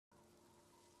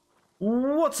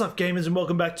What's up, gamers, and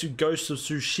welcome back to Ghost of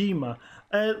Tsushima.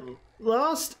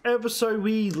 Last episode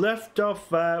we left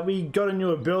off, we got a new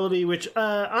ability which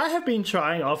I have been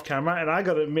trying off camera, and I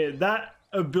gotta admit that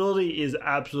ability is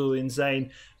absolutely insane.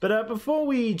 But before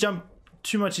we jump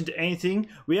too much into anything,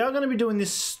 we are going to be doing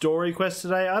this story quest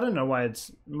today. I don't know why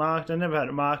it's marked. I never had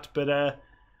it marked, but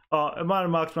oh, it might have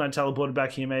marked when I teleported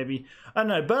back here, maybe. I don't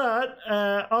know, but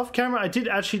off camera I did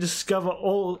actually discover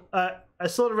all... I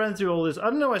sort of ran through all this.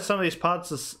 I don't know why some of these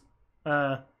parts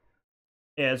are...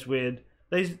 yeah, it's weird.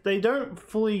 They don't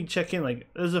fully check in. Like,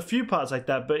 there's a few parts like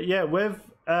that, but yeah, we've...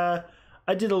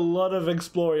 I did a lot of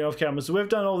exploring off camera, so we've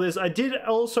done all this. I did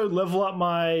also level up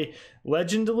my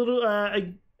legend a little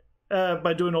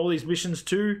by doing all these missions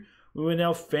too. We were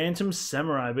now Phantom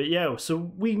Samurai, but yeah, so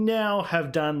we now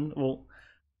have done... Well,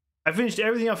 I finished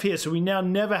everything off here, so we now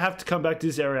never have to come back to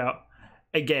this area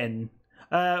again.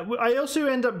 I also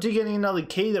end up getting another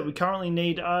key that we currently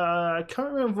need. I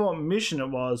can't remember what mission it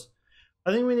was.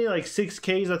 I think we need like 6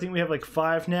 keys. I think we have like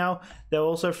 5 now. They're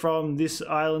also from this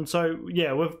island. So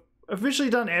yeah, we've officially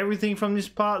done everything from this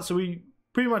part. So we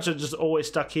pretty much are just always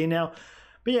stuck here now.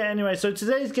 But yeah, anyway, so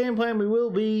today's game plan, we will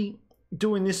be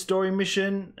doing this story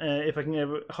mission. If I can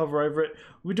ever hover over it.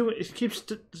 We do it. It keeps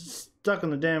stuck on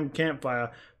the damn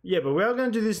campfire. Yeah, but we are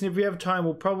going to do this, and if we have time,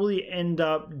 we'll probably end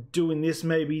up doing this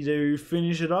maybe to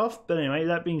finish it off. But anyway,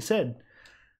 that being said,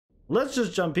 let's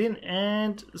just jump in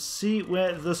and see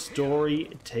where the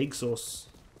story takes us.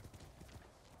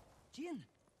 Jin,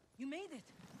 you made it.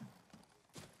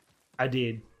 I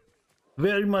did.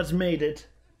 Very much made it.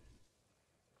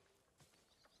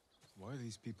 Why are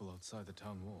these people outside the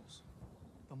town walls?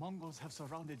 The Mongols have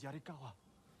surrounded Yarikawa.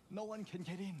 No one can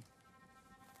get in.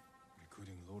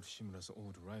 Recruiting Lord Shimura's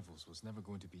old rivals was never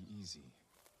going to be easy.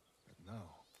 But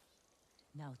now...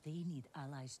 Now they need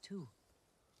allies too.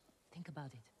 Think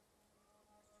about it.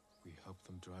 we help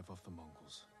them drive off the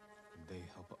Mongols, and they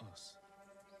help us.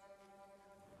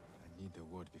 I need their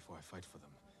word before I fight for them.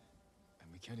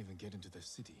 And we can't even get into their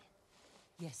city.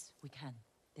 Yes, we can.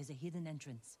 There's a hidden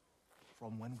entrance.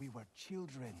 From when we were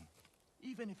children.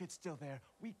 Even if it's still there,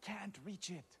 we can't reach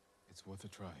it. It's worth a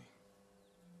try.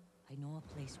 I know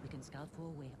a place we can scout for a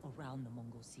way around the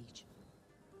Mongol siege.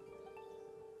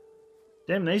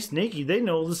 Damn, they sneaky. They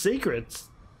know all the secrets.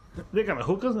 They're gonna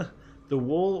hook us. The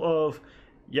wall of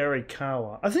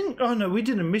Yarikawa. I think... Oh no, we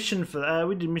did a mission for that.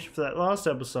 We did a mission for that last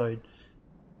episode.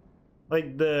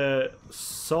 Like the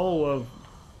soul of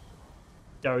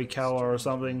Yarikawa or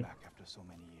something.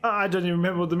 I don't even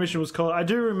remember what the mission was called. I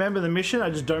do remember the mission,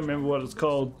 I just don't remember what it's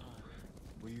called.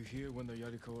 Were you here when the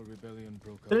Yarikawa rebellion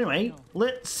broke out? But anyway,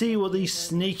 let's see what these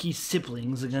sneaky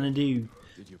siblings are gonna do.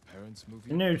 Did your parents move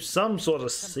You know, some sort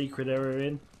of secret area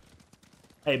in.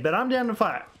 Hey, but I'm down to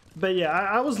fight. But yeah,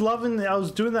 I was loving I was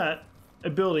doing that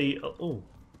ability. Oh.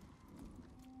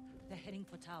 They're heading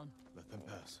for town. Let them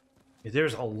pass. Yeah,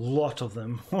 there's a lot of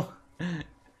them. Got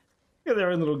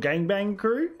their own little gangbang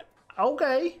crew.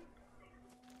 Okay.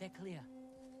 They're clear.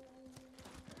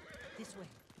 This way.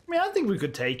 I mean, I think we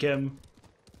could take him.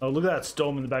 Oh, look at that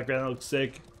storm in the background. That looks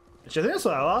sick. Actually, I think I saw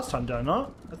that last time, did I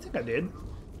not? I think I did.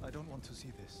 I don't want to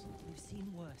see this. We've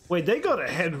seen worse. Wait, they got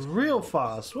ahead real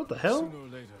fast. What the hell? Sooner or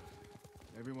later,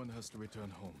 everyone has to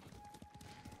return home.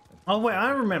 Oh, wait,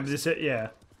 I remember this. Yeah.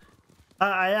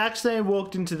 I actually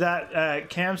walked into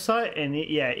that campsite, and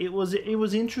it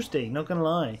was interesting, not gonna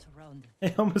lie. Surrounded.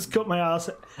 I almost got my ass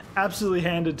absolutely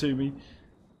handed to me.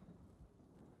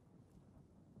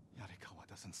 Yarikawa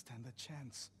doesn't stand a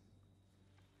chance.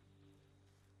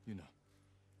 Yuna,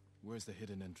 where's the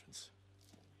hidden entrance?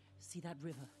 See that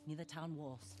river near the town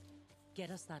walls?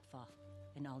 Get us that far,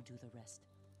 and I'll do the rest.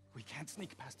 We can't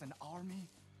sneak past an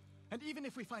army. And even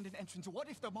if we find an entrance, what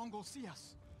if the Mongols see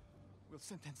us? We'll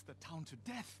sentence the town to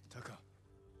death. Taka,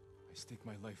 I stake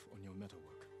my life on your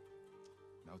metalwork.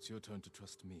 Now it's your turn to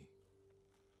trust me.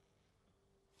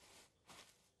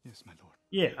 Yes, my lord.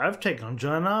 Yeah, I've taken on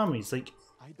giant armies. Like,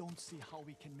 I don't see how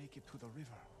we can make it to the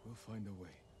river. We'll find a way.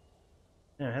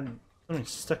 yeah, I had something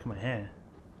stuck in my hair.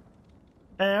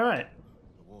 Alright.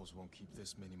 The walls won't keep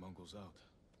this many Mongols out.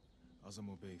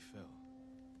 Azamo Bay fell.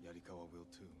 Yarikawa will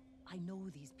too. I know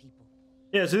these people.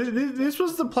 Yeah, so this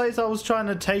was the place I was trying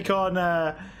to take on.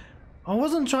 I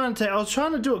wasn't trying to take, I was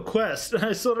trying to do a quest.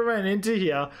 I sort of ran into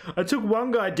here. I took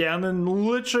one guy down, and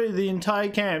literally the entire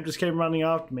camp just came running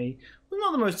after me. Well,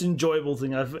 not the most enjoyable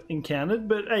thing I've encountered,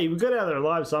 but hey, we got out of there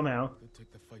alive somehow. They'll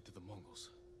take the fight to the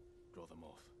Mongols. Draw them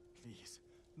off. Please,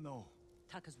 no.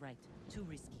 Taka's right. Too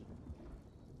risky.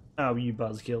 Oh, you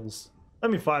buzzkills.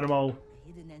 Let me fight them all.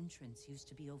 The hidden entrance used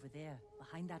to be over there,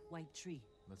 behind that white tree.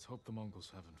 Let's hope the Mongols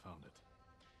haven't found it.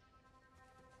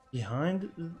 Behind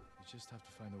We just have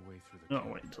to find a way through the No,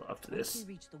 cave. wait until after Once this.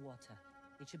 we reach the water,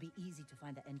 it should be easy to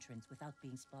find the entrance without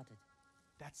being spotted.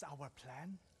 That's our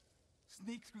plan?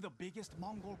 Sneak through the biggest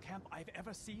Mongol camp I've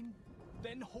ever seen?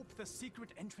 Then hope the secret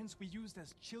entrance we used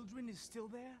as children is still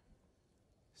there?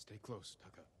 Stay close,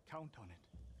 Taka. Count on it.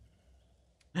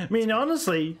 I mean,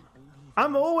 honestly,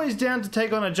 I'm always down to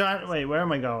take on a giant. Wait, where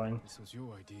am I going? This was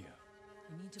your idea.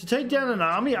 We need To take down an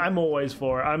army, I'm always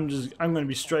for it. I'm going to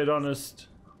be straight honest.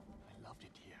 I loved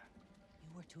it here.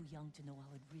 You were too young to know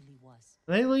how it really was.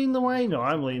 Are they leading the way? No,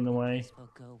 I'm leading the way.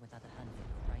 Spoke go without a handful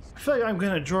of Christ. I feel like I'm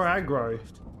going to draw aggro.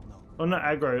 No, Or not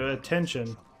aggro, attention.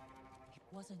 It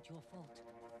wasn't your fault.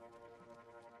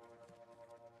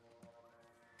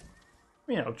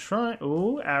 Yeah, I'll try.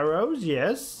 Ooh, arrows,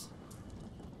 yes.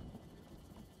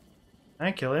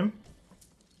 I kill him.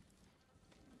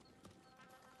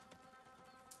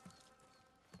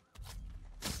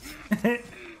 I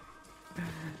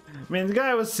mean, the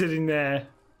guy was sitting there.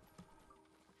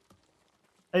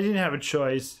 I didn't have a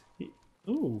choice.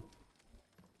 Ooh.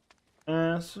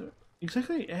 So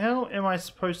exactly how am I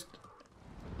supposed to...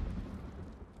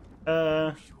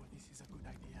 sure this is a good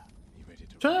idea. Be ready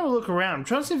to Trying to have a look around. I'm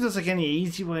trying to see if there's like any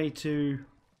easy way to...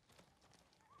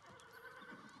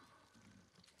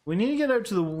 We need to get over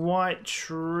to the white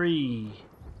tree.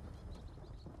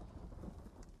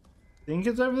 Think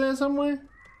it's over there somewhere?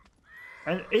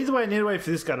 And either way, I need to wait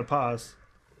for this guy to pass.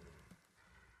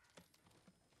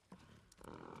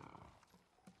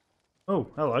 Oh,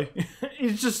 hello.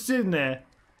 He's just sitting there.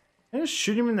 Can I just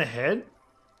shoot him in the head?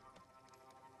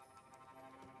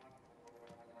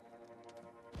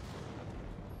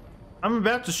 I'm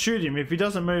about to shoot him. If he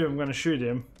doesn't move, I'm going to shoot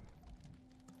him.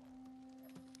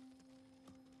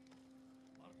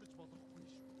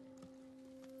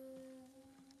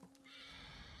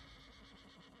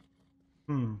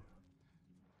 Hmm.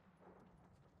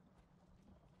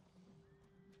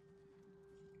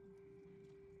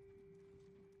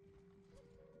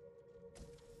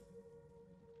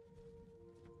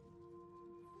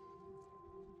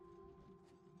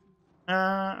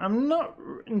 I'm not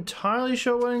entirely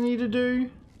sure what I need to do.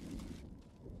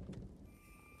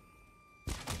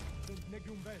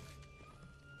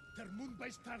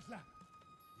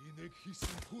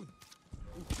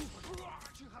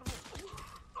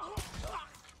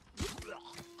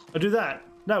 I'll do that.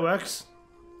 That works.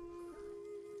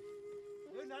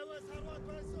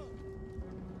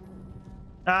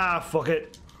 Ah, fuck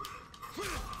it.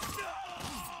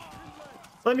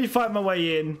 Let me fight my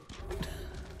way in.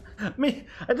 I mean,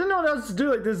 I don't know what else to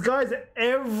do. Like, there's guys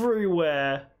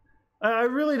everywhere. I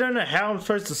really don't know how I'm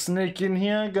supposed to sneak in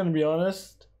here, gonna be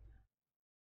honest.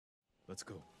 Let's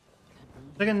go.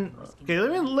 Okay,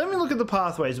 let me look at the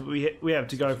pathways we have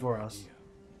to go for us.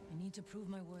 I need to prove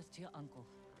my worth to your uncle.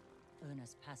 Earn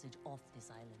us passage off this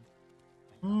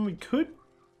island. We could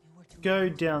You were too go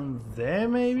young. down there,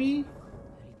 maybe?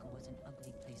 Yarikawa was an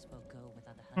ugly place for a go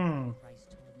without a handful of Christ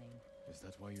to her name. Is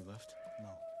that why you left? No,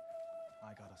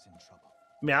 I got us in trouble.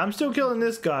 Yeah, I'm still killing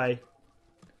this guy.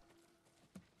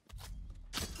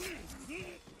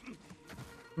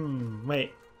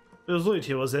 Wait. There was loot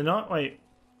here, was there not? Wait.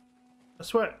 I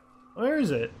swear. Where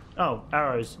is it? Oh,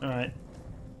 arrows. Alright.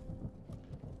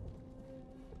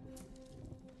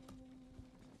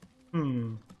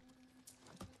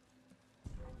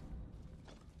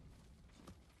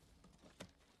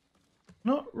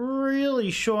 Not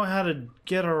really sure how to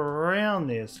get around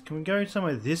this. Can we go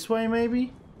somewhere this way,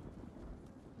 maybe?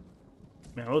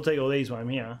 Man, we'll take all these while I'm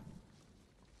here.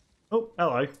 Oh,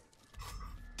 hello.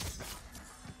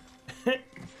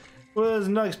 Well, I was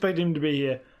not expecting him to be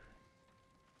here.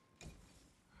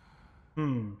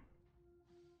 Can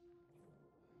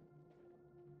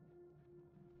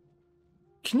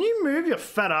you move, your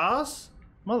fat ass?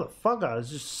 Motherfucker is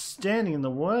just standing in the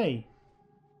way.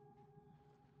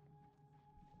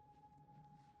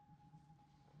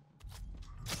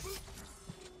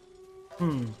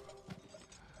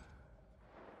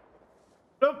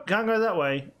 Nope, can't go that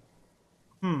way.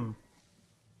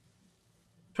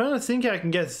 Trying to think how I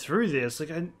can get through this. Like,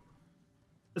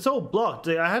 it's all blocked.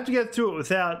 Like, I have to get through it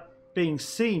without being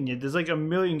seen yet. There's like a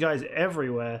million guys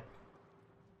everywhere.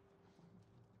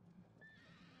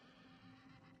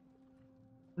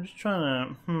 I'm just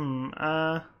trying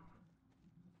to,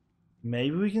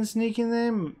 maybe we can sneak in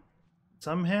there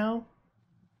somehow?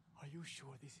 Are you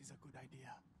sure this is a good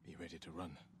idea? Be ready to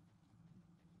run.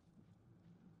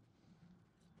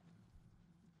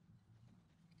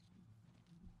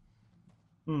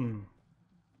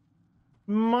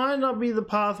 Might not be the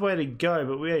pathway to go,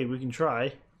 but we can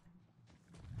try.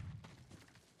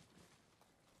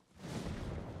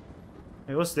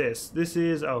 Hey, what's this? This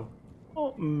is... oh.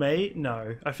 Oh, mate,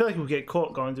 no. I feel like we'll get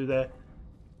caught going through there.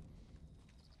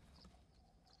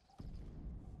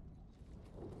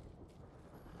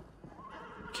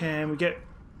 Can we get...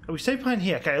 Are we safe behind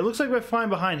here? Okay, it looks like we're fine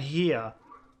behind here.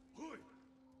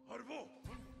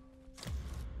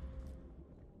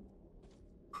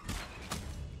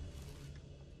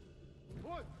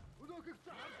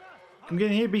 I'm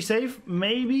getting here, be safe,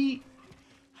 maybe.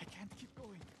 I can't keep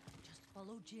going. Just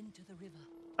follow Jin to the river.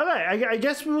 Okay, I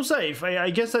guess we were safe. I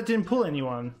guess that didn't pull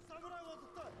anyone.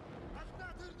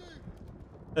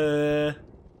 They're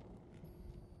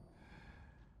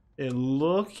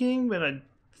looking, but I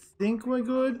think we're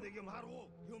good.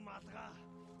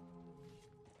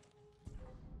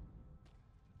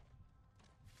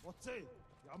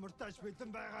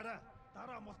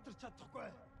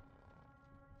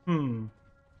 Hmm.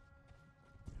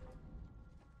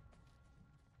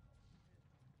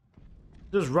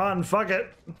 Just run, fuck it.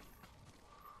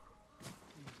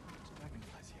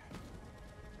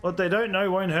 What they don't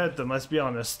know won't hurt them, let's be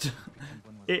honest.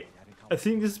 I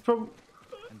think this is probably...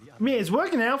 I mean, it's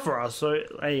working out for us, so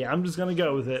hey, I'm just gonna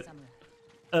go with it.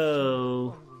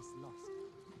 Oh.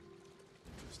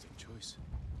 Interesting choice.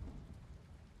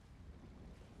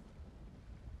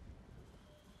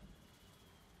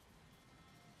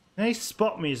 Can they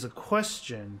spot me is a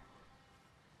question.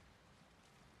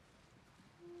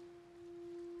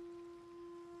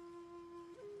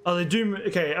 Oh, they do.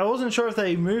 Okay, I wasn't sure if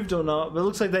they moved or not, but it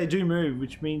looks like they do move,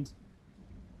 which means...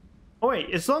 Oh wait,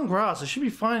 it's long grass. I should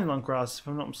be fine in long grass if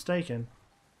I'm not mistaken.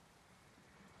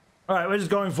 Alright, we're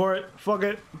just going for it. Fuck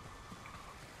it. I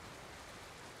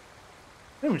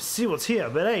don't even see what's here,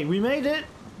 but hey, we made it.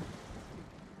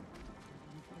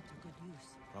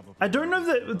 I don't know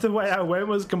if the way I went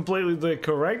was completely the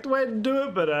correct way to do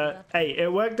it, but hey,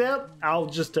 it worked out. I'll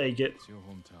just take it. It's your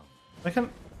hometown. I can...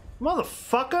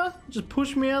 Motherfucker! Just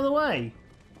push me out of the way.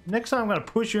 Next time I'm gonna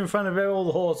push you in front of all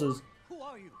the horses. Who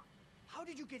are you? How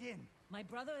did you get in? My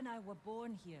brother and I were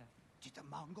born here. Did the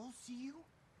Mongols see you?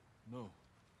 No,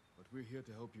 but we're here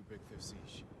to help you break their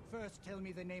siege. First, tell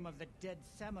me the name of the dead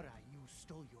samurai you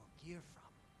stole your gear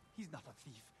from. He's not a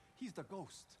thief. He's the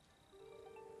ghost.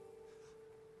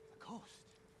 The ghost?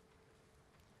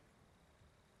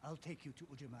 I'll take you to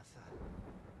Ujimasa.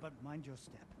 But mind your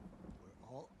step.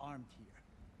 We're all armed here.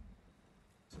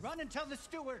 Run and tell the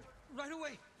steward! Right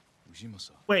away!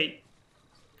 Ujimasa. Wait.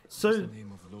 So The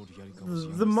name of Lord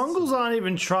Yarikawa's the Mongols aren't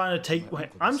even trying to take... Wait,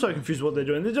 I'm so confused what they're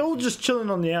doing. They're all just chilling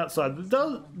on the outside. It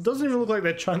doesn't even look like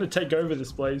they're trying to take over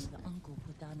this place. The uncle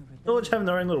put down a They're all just having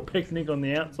their own little picnic on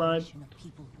the outside. rebellion of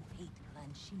people who hate Clan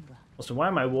Shimura. Also, why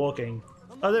am I walking?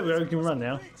 Oh, there we go. We can run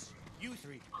now. You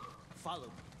three,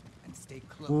 follow and stay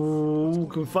close. Ooh,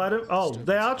 can we fight them? Oh,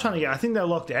 they are trying to get... I think they're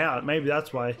locked out. Maybe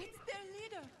that's why. It's their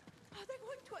leader. Are they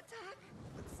going to attack?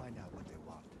 Let's find out what they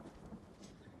want.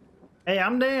 Hey,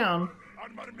 I'm down.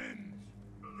 Armarmin,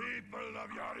 people of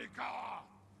Yarikawa,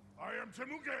 I am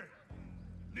Temuge,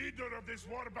 leader of this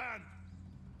war band.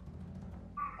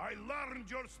 I learned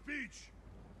your speech,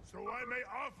 so I may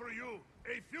offer you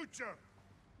a future.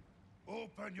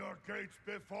 Open your gates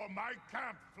before my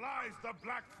camp flies the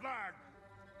black flag,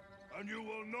 and you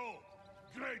will know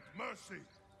great mercy.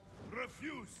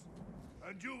 Refuse,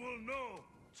 and you will know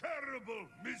terrible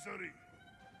misery.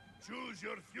 Choose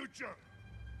your future,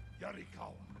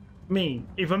 Yarikawa. I mean,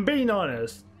 if I'm being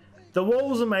honest, the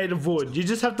walls are made of wood. You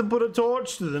just have to put a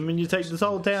torch to them and you take this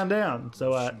whole town down.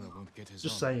 So, Shimura won't get his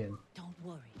just army. saying. Don't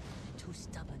worry, they're too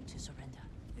stubborn to surrender.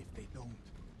 If they don't,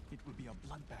 it will be a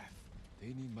bloodbath. They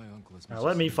need my uncle as much Now,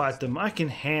 let as me he fight needs them. I can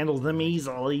handle them We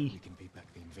easily. can beat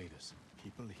back the invaders.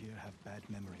 People here have bad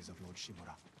memories of Lord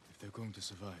Shimura. If they're going to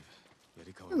survive,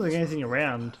 Yarikawa Doesn't look like anything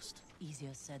around. Easier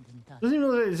said than done. Doesn't even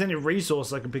look like there's any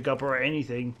resource I can pick up or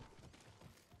anything.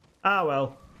 Ah,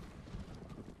 well.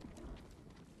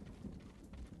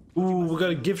 Ooh, we got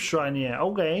a gift shrine here.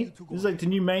 Okay. This is like the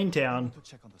new main town. To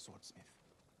check on the swordsmith.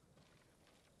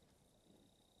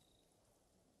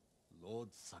 Lord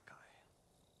Sakai.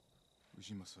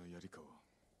 Ujimasa Yarikawa.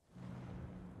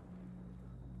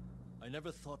 I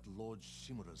never thought Lord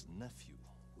Shimura's nephew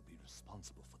would be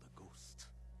responsible for the ghost.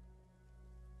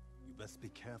 You best be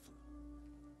careful,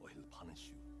 or he'll punish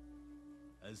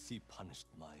you, as he punished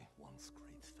my once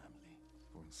great family.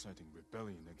 For inciting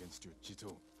rebellion against your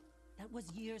Jito. That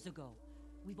was years ago.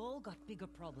 We've all got bigger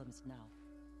problems now.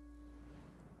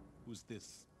 Who's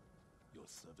this? Your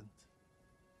servant?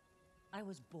 I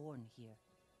was born here.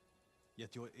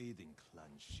 Yet you're aiding Clan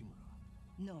Shimura.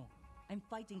 No, I'm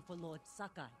fighting for Lord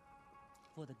Sakai.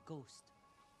 For the ghost.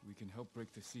 We can help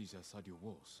break the siege outside your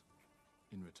walls.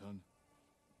 In return,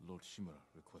 Lord Shimura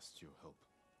requests your help.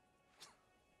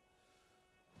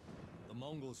 The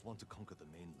Mongols want to conquer the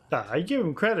mainland. I give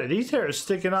him credit. His hair is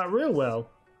sticking out real well.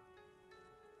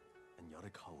 And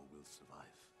Yarikawa will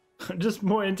survive. I'm just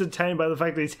more entertained by the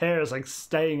fact that his hair is like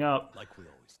staying up. Like we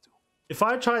always do. If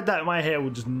I tried that, my hair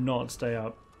would just not stay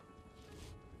up.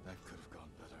 That could have gone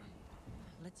better.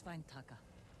 Let's find Taka.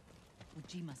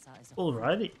 Ujimasa is a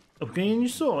Alrighty. Okay, and you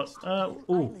saw it. Ooh.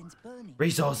 island's burning.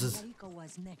 Resources.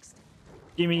 Yarikawa's next.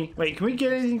 Gimme. Wait, can we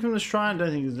get anything from the shrine? I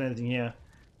don't think there's anything here.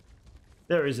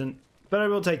 There isn't. But I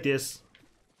will take this.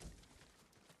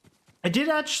 I did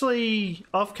actually,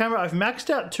 off camera, I've maxed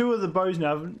out 2 of the bows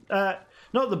now.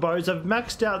 Not the bows, I've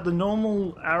maxed out the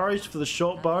normal arrows for the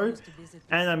short bow.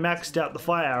 And I maxed out the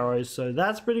fire arrows, so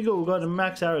that's pretty good. We've got a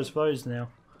max arrows bows now.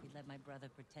 We let my brother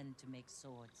pretend to make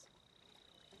swords.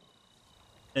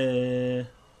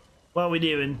 What are we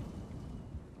doing?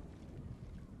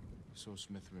 So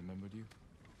Smith remembered you?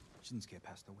 Shinsuke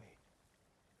passed away.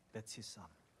 That's his son.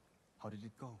 How did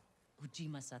it go?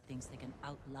 Ujimasa thinks they can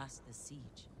outlast the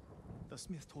siege. The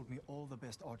smith told me all the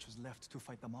best archers left to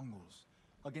fight the Mongols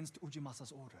against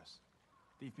Ujimasa's orders.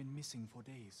 They've been missing for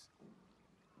days.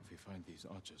 If we find these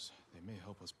archers, they may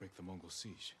help us break the Mongol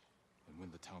siege and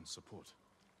win the town's support.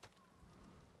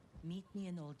 Meet me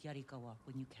in old Yarikawa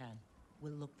when you can.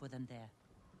 We'll look for them there.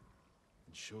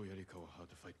 And show Yarikawa how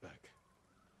to fight back.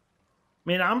 I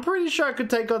mean, I'm pretty sure I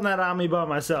could take on that army by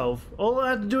myself. All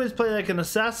I have to do is play like an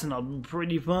assassin. I'll be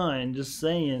pretty fine, just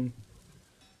saying.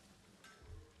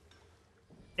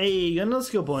 Hey, got another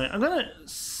skill point. I'm gonna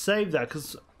save that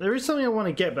because there is something I want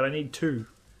to get, but I need 2.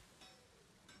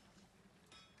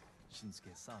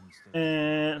 Shinsuke's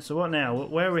son So what now?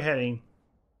 Where are we heading?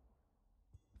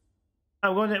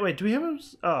 Oh, wait, do we have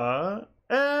a...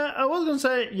 I was gonna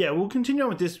say, yeah, we'll continue on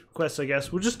with this quest, I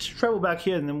guess. We'll just travel back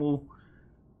here and then we'll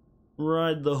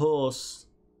ride the horse.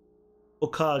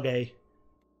 Or Kage.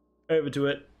 Over to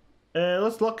it.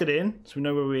 Let's lock it in so we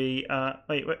know where we are.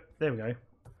 Wait, there we go.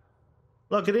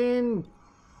 Lock it in.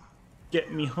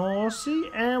 Get me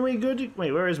horsey. And we good.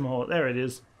 Wait, where is my horse? There it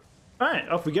is. Alright,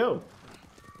 off we go.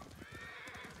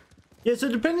 Yeah, so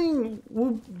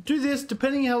we'll do this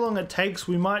depending how long it takes.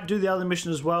 We might do the other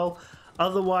mission as well.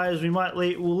 Otherwise,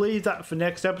 we'll leave that for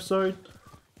next episode.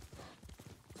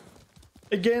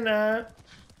 Again,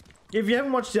 if you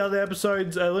haven't watched the other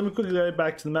episodes, let me quickly go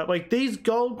back to the map. Like these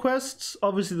gold quests,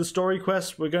 obviously the story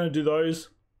quests, we're going to do those.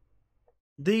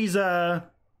 These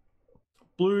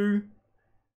blue,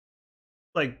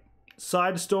 like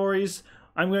side stories,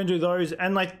 I'm going to do those,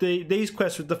 and like these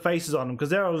quests with the faces on them, because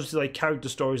they're obviously like character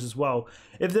stories as well.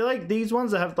 If they're like these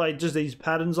ones that have like just these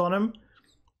patterns on them,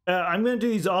 I'm going to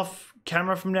do these off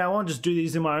camera from now on. Just do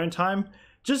these in my own time.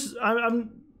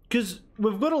 Because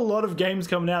we've got a lot of games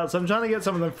coming out, so I'm trying to get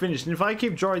some of them finished. And if I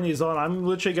keep drawing these on, I'm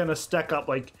literally going to stack up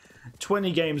like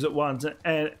 20 games at once.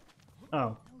 And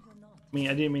oh, I mean,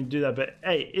 I didn't mean to do that, but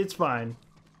hey, it's fine.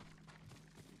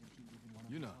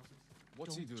 Yuna,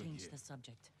 what's he Don't doing change here? the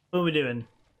subject. What are we doing?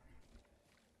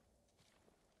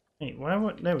 Hey,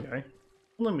 there we go.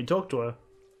 Let me talk to her.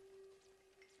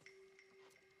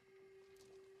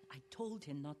 I told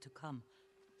him not to come.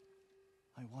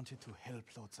 I wanted to help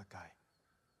Lord Sakai.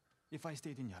 If I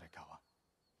stayed in Yarikawa,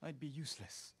 I'd be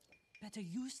useless. Better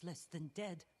useless than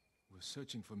dead. We're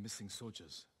searching for missing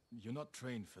soldiers. You're not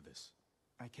trained for this.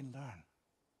 I can learn.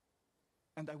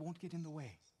 And I won't get in the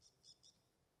way.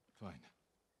 Fine.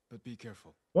 But be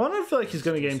careful. Why do I feel like he's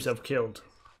going to get himself killed?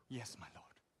 Yes, my lord.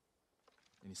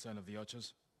 Any sign of the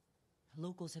archers?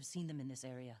 Locals have seen them in this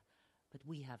area, but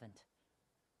we haven't.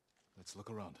 Let's look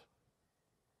around.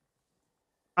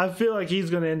 I feel like he's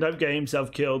going to end up getting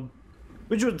himself killed.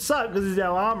 Which would suck because he's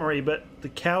our armory, but the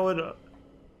coward...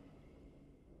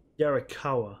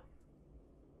 Yarikawa.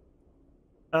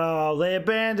 Oh, they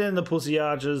abandoned the pussy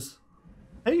archers.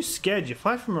 How are you scared? You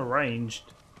fight from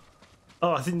ranged.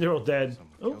 Oh, I think they're all dead.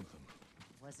 Someone Oh. killed them.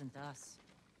 It wasn't us.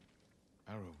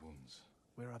 Arrow wounds.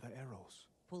 Where are the arrows?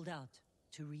 Pulled out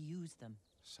to reuse them.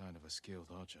 Sign of a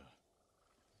skilled archer.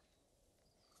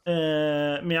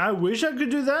 I mean, I wish I could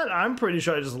do that. I'm pretty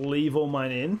sure I just leave all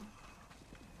mine in.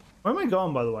 Where am I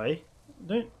going, by the way? I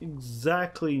don't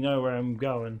exactly know where I'm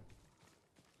going.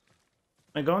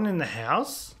 Am I going in the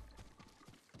house?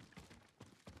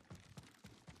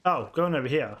 Oh, going over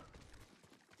here.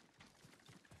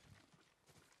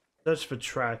 Search for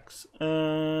tracks.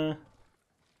 I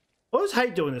always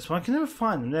hate doing this one. I can never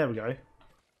find them. There we go.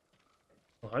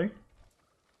 Hello?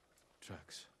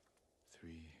 Tracks. 3,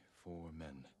 4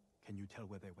 men. Can you tell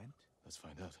where they went? Let's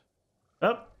find out.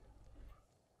 Up.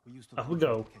 We used to Up we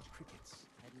go. catch crickets.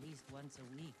 At least once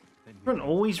a week. Then we Everyone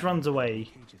always runs away.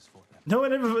 cages for them. No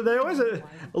one ever. They always. A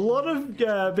lot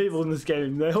of people in this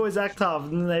game. They always act tough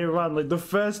and then they run. Like the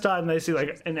first time they see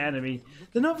like an enemy,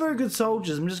 they're not very good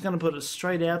soldiers. I'm just gonna put it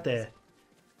straight out there.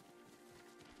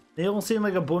 They all seem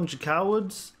like a bunch of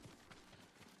cowards.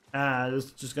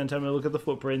 That's just gonna tell me to look at the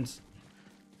footprints.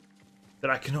 But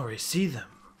I can already see them.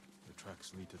 The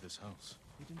tracks lead to this house.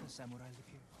 Didn't the samurai live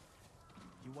here?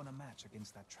 You want a match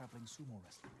against that traveling sumo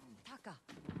wrestler? Taka.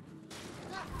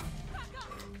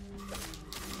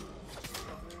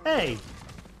 Hey.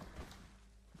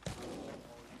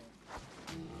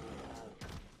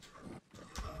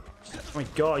 Oh my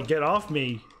god, get off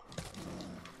me.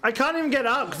 I can't even get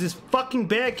up because this fucking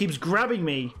bear keeps grabbing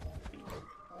me.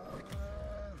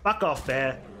 Fuck off,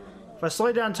 bear. If I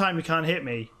slow down time, you can't hit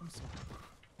me.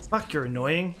 Fuck, you're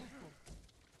annoying.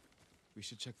 We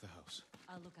should check the house.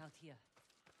 I'll look out here.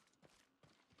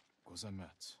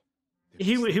 Gozamats.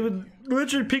 He would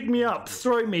literally pick me up,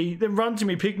 throw me, then run to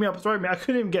me, pick me up, throw me. I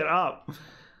couldn't even get up.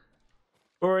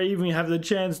 Or even have the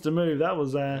chance to move. That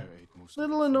was a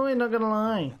little annoying, not gonna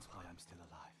lie. That's why I'm still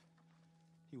alive.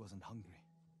 He wasn't hungry.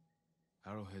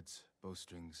 Arrowheads,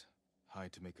 bowstrings,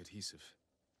 hide to make adhesive.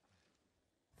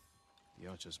 The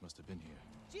archers must have been here.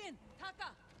 Jin,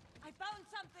 Taka, I found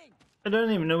something. I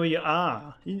don't even know where you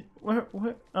are. Where?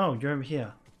 Oh, you're over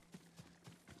here.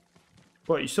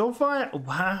 What, you saw fire?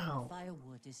 Wow.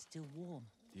 Firewood is still warm.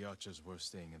 The archers were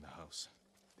staying in the house.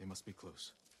 They must be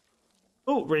close.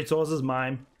 Oh, resources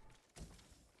mine. I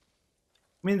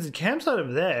mean, there's a campsite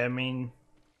over there. I mean...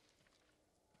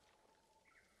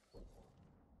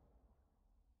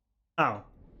 Oh.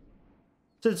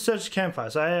 So it's search campfire.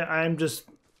 So I'm just...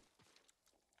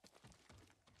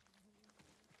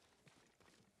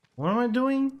 What am I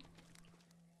doing?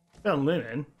 Found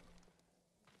linen.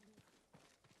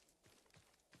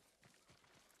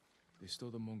 They stole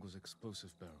the Mongols'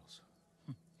 explosive barrels.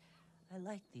 I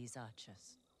like these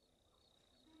archers.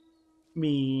 I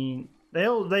mean,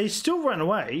 they still run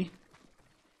away.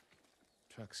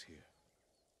 Tracks here.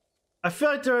 I feel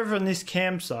like they're over on this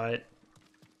campsite.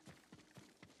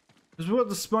 Because we've got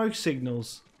the smoke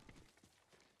signals.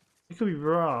 It could be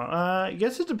wrong. I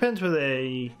guess it depends where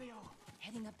they...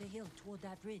 Heading up the hill toward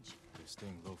that ridge. They're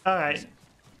staying low for Alright. reason.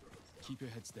 Keep your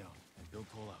heads down and don't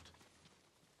call out.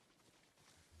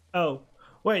 Oh.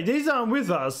 Wait, these aren't with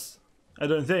us. I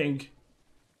don't think.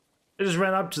 I just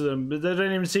ran up to them, but they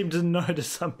don't even seem to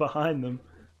notice I'm behind them.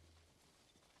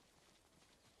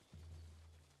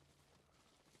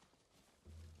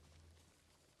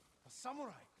 A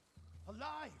samurai!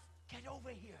 Alive! Get over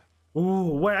here!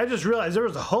 Ooh, wait, I just realized there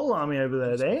was a whole army over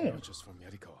there. Damn. Archers from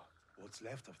Yarikawa. What's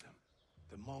left of them?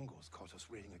 The Mongols caught us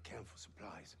raiding a camp for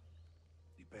supplies.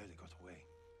 We barely got away.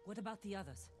 What about the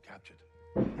others? Captured.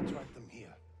 We tracked them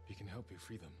here. We can help you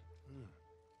free them.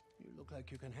 You look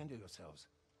like you can handle yourselves.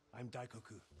 I'm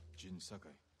Daikoku. Jin Sakai.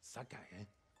 Sakai, eh?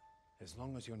 As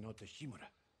long as you're not the Shimura.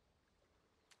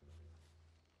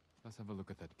 Let's have a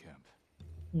look at that camp.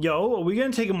 Yo, are we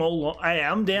gonna take them all? I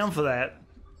am down for that.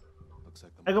 Looks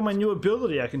like I got my new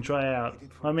ability I can try out.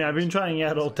 I mean, I've been trying it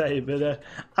out all day, but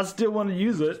I still want to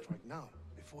use it. Strike now,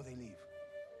 before they leave.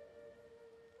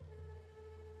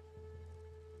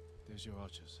 There's your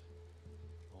archers.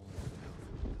 All in good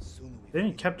health. The sooner we They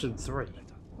only free them, captured 3. the better.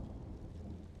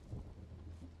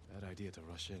 Bad idea to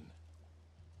rush in.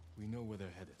 We know where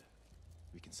they're headed.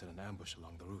 We can set an ambush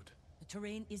along the route. The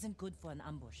terrain isn't good for an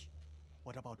ambush.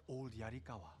 What about old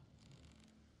Yarikawa?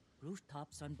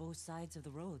 Rooftops on both sides of the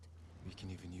road. We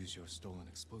can even use your stolen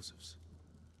explosives.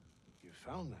 You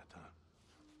found that, huh?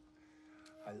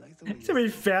 I like the way So he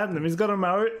found them. He's got them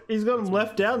out. He's got them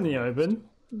left out in the open.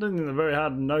 I don't think they're very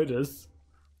hard to notice.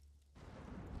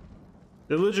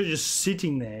 They're literally just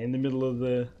sitting there in the middle of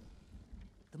the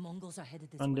The Mongols are headed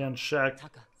this rundown way. shack.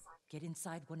 Taka, get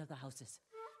inside one of the houses.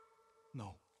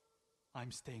 No.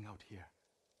 I'm staying out here.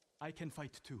 I can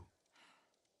fight too.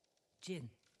 Jin,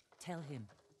 tell him.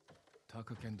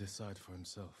 Taka can decide for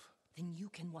himself. Then you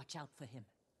can watch out for him.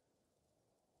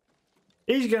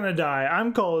 He's gonna die.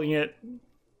 I'm calling it.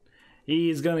 He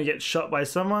is gonna get shot by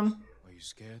someone. Are you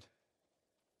scared?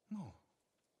 No.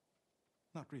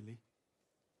 Not really.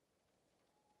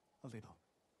 A little.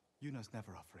 Yuna's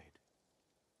never afraid.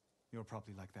 You're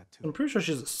probably like that I'm too. pretty sure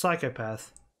she's a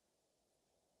psychopath.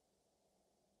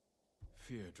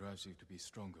 Fear drives you to be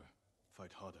stronger,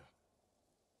 fight harder.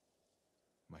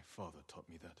 My father taught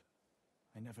me that.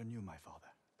 I never knew my father.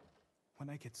 When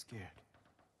I get scared,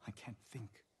 I can't think.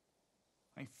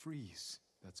 I freeze.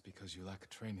 That's because you lack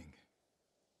training.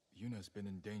 Yuna's been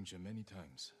in danger many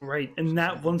times. Right, and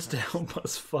Nat wants to help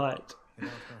us fight.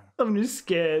 Without her, Someone who's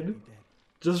scared. we'd be dead.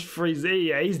 Just freeze.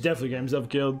 Yeah, he's definitely getting himself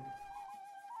killed.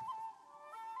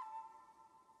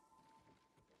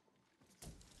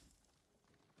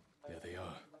 There they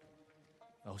are.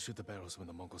 I'll shoot the barrels when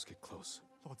the Mongols get close.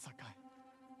 Lord Sakai,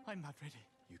 I'm not ready.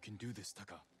 You can do this,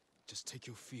 Taka. Just take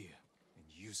your fear and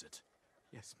use it.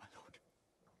 Yes, my lord.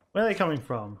 Where are they coming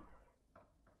from?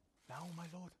 Now, my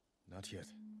lord. Not yet.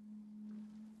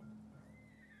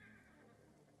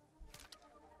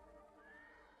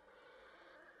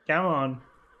 Come on.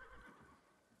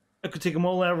 I could take them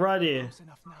all out right here. Close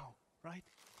enough now, right?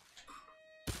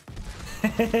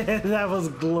 That was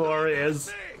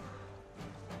glorious.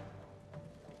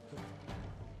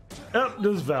 Oh,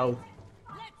 there's Val.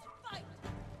 Let's fight!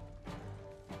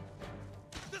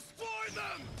 Destroy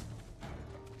them!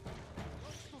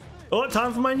 Oh,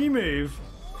 time for my new move.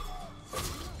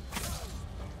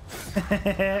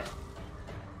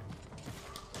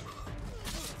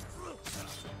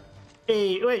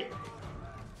 Hey, wait.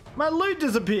 My loot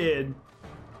disappeared.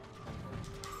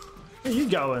 Where are you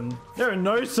going? There are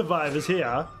no survivors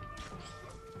here.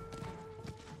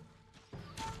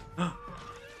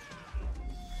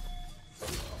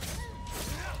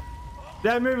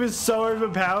 That move is so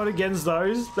overpowered against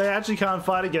those. They actually can't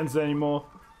fight against it anymore.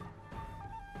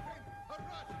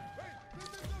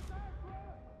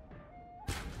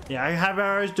 Yeah, I have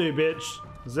arrows too, bitch.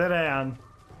 Sit down.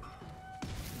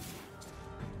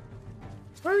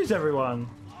 Where is everyone?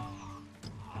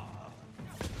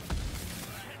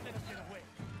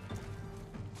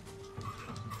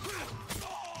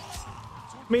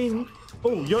 I mean,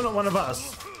 oh, you're not one of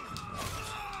us.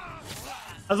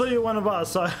 I thought you were one of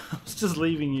us, so I was just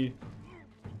leaving you.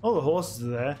 All the horses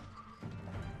are there.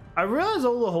 I realized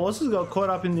all the horses got caught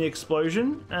up in the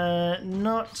explosion.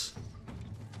 Not...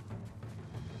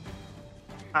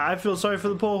 I feel sorry for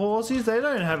the poor horses. They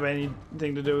don't have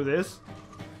anything to do with this.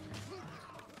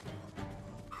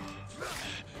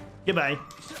 Goodbye.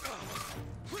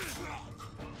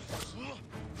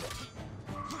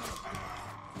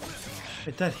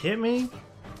 Did that hit me?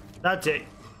 That's it.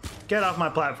 Get off my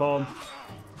platform.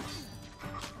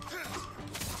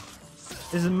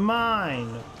 This is mine.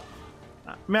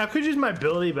 I mean, I could use my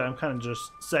ability, but I'm kind of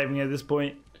just saving it at this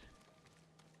point.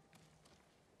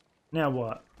 Now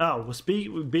what? Oh,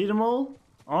 we beat them all?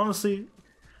 Honestly,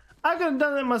 I could have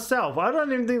done it myself. I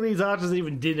don't even think these archers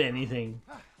even did anything.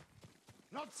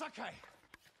 Lord Sakai!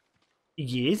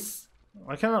 Yes?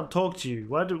 I cannot talk to you.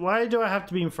 Why do I have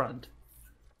to be in front?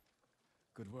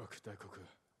 Good work, Daikoku.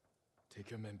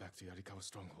 Take your men back to Yarikawa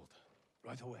stronghold.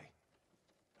 Right away.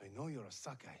 I know you're a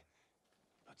Sakai,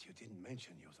 but you didn't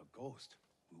mention you're a ghost.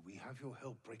 Will we have your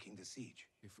help breaking the siege?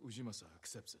 If Ujimasa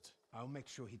accepts it. I'll make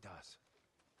sure he does.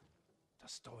 The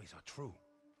stories are true.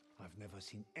 I've never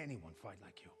seen anyone fight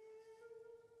like you.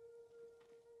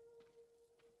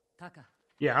 Taka,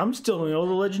 Yeah, I'm still in all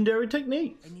the legendary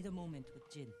techniques. I need a moment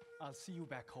with Jin. I'll see you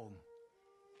back home.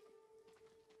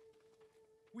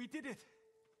 We did it!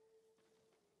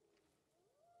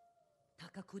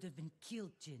 Taka could have been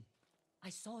killed, Jin. I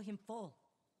saw him fall.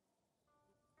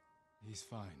 He's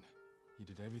fine. He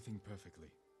did everything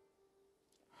perfectly.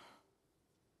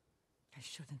 I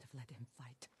shouldn't have let him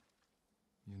fight.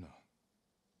 You know.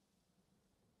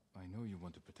 I know you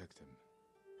want to protect him,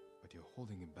 but you're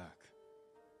holding him back.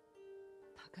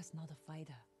 Taka's not a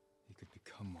fighter. He could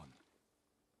become one.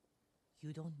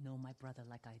 You don't know my brother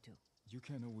like I do. You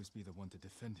can't always be the one to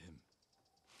defend him.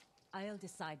 I'll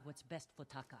decide what's best for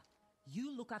Taka.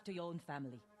 You look after your own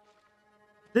family.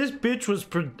 This bitch was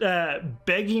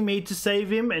begging me to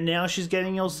save him, and now she's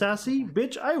getting all sassy.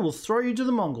 Bitch, I will throw you to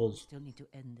the Mongols. Still need to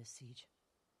end this siege.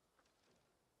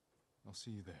 I'll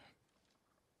see you there.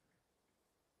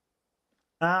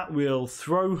 I will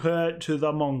throw her to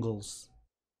the Mongols.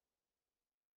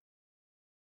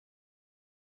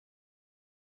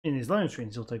 In his loan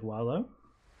screens, it'll take a while though.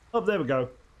 Oh, there we go.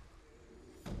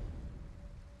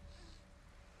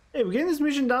 Hey, we're getting this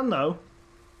mission done though.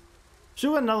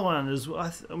 Still got another one as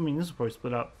well. I mean, this will probably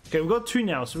split up. Okay, we've got two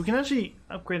now, so we can actually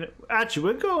upgrade it. Actually,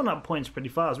 we're going up points pretty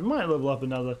fast. We might level up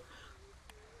another.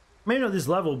 Maybe not this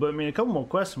level, but I mean, a couple more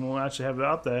quests and we'll actually have it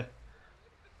up there.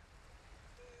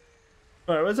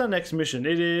 Alright, where's our next mission?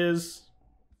 It is...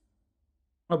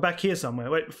 oh, back here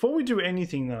somewhere. Wait, before we do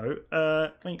anything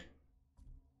though, wait.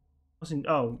 What's in...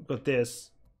 oh, got this.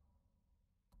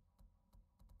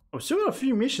 Oh, we've still got a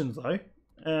few missions though.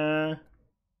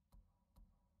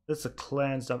 That's the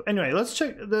clan stuff. Anyway, let's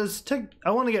check. There's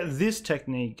I want to get this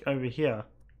technique over here.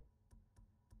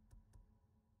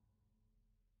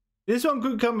 This one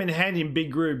could come in handy in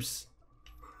big groups.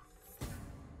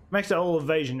 Makes it all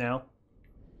evasion now.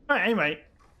 Alright, anyway.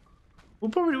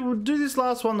 We'll do this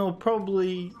last one. We'll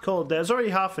probably call it there. It's already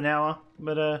half an hour,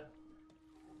 but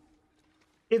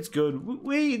it's good.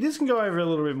 This can go over a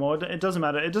little bit more. It doesn't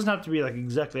matter. It doesn't have to be like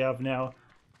exactly half an hour.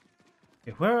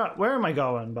 Okay, where am I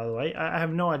going, by the way? I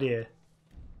have no idea.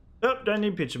 Oh, don't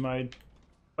need picture mode.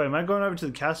 Wait, am I going over to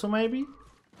the castle maybe?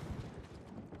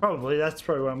 Probably. That's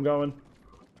probably where I'm going.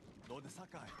 Lord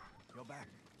Sakai, you're back.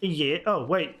 Yeah. Oh,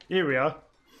 wait. Here we are.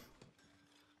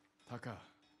 Taka,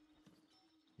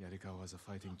 Yarikawa has a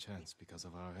fighting chance because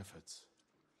of our efforts.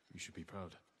 You should be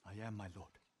proud. I am, my lord.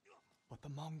 But the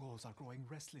Mongols are growing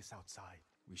restless outside.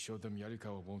 We showed them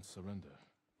Yarikawa won't surrender.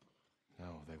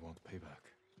 Now they want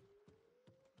payback.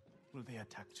 Will they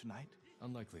attack tonight?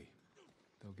 Unlikely.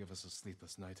 They'll give us a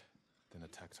sleepless night, then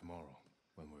attack tomorrow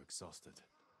when we're exhausted.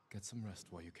 Get some rest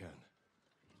while you can.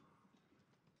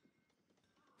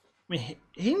 I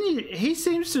mean, he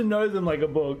seems to know them like a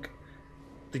book.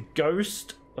 The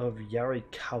Ghost of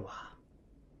Yarikawa.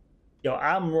 Yo,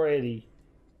 I'm ready.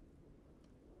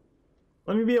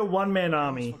 Let me be a one-man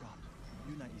army.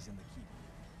 Yuna is in the keep.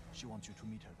 She wants you to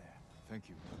meet her there. Thank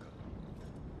you,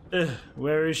 Taka.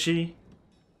 Where is she?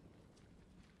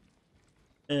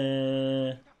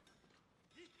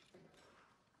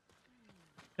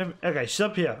 Okay, she's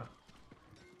up here.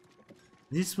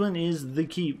 This one is the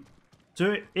keep.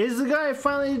 So, is the guy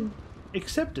finally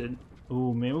accepted?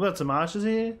 Oh man, we got some archers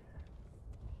here.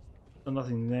 Oh,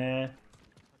 nothing there.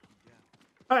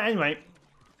 Alright, anyway.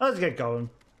 Let's get going.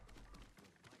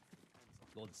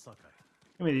 Lord Sakai.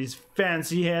 Give me this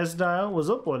fancy hairstyle. What's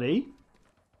up, buddy?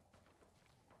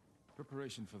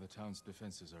 Preparation for the town's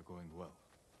defenses are going well.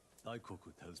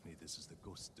 Daikoku tells me this is the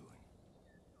ghost's doing.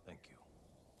 Thank you.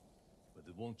 But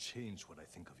it won't change what I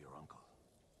think of your uncle.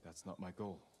 That's not my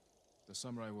goal. The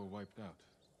samurai were wiped out.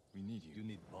 We need you. You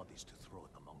need bodies to throw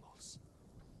at the Mongols.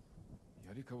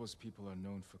 Yarikawa's people are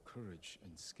known for courage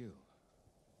and skill.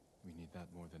 We need that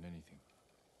more than anything.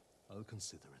 I'll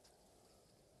consider it.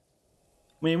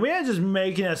 I mean, we are just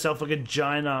making ourselves like a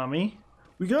giant army.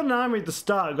 We got an army at the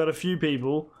start, got a few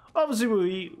people. Obviously,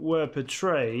 we were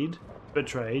betrayed by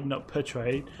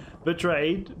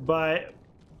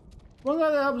one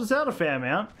guy that helped us out a fair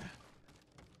amount.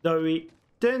 Though he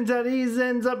turns out he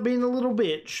ends up being a little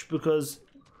bitch because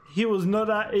he was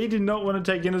not. He did not want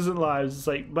to take innocent lives. It's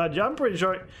like, but I'm pretty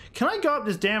sure. Can I go up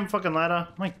this damn fucking ladder?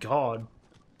 My God.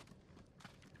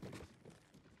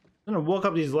 I'm gonna walk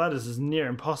up these ladders is near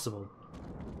impossible.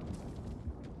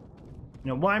 You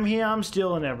know why I'm here? I'm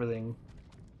stealing everything.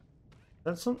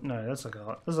 That's some, no, that's like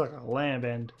a lamb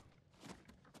end.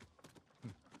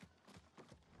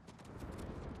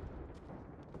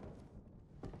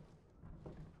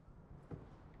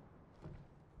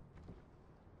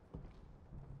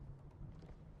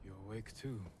 You're awake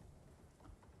too.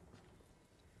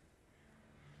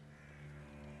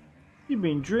 You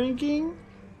been drinking?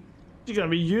 You're gonna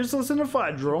be useless in a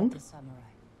fight, drunk. The samurai.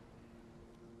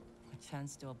 A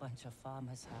chance to a bunch of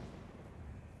farmers have.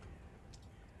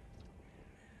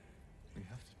 We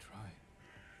have to try.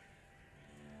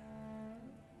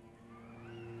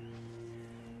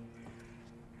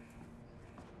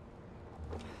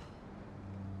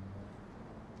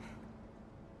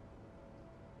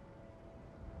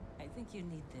 I think you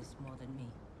need this more than me.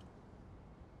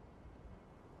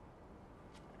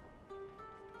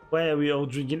 Why are we all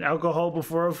drinking alcohol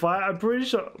before a fight? I'm pretty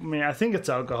sure. I mean, I think it's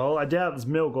alcohol. I doubt it's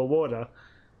milk or water.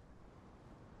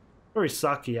 Very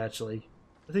sucky, actually.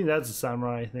 I think that's a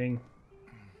samurai thing.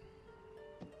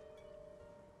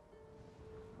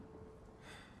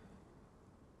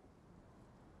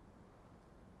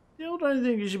 Still don't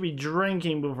think you should be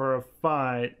drinking before a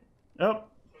fight. Oh.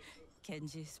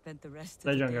 Kenji spent the rest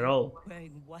They of the drunk day at all.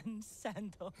 wearing one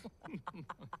sandal.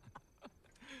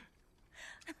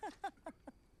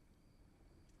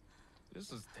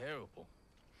 This is terrible.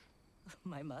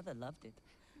 My mother loved it.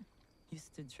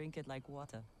 Used to drink it like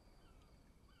water.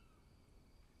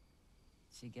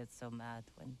 She gets so mad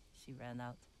when she ran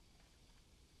out.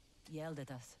 Yelled at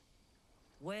us.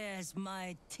 Where's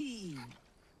my tea?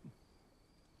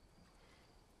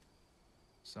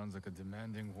 Sounds like a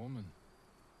demanding woman.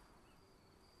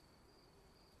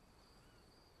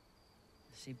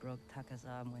 She broke Taka's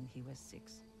arm when he was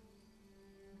 6.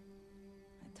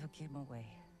 I took him away.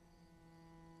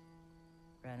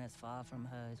 Ran as far from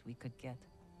her as we could get.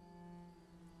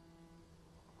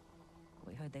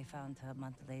 We heard they found her a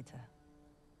month later.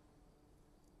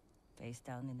 Face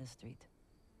down in the street.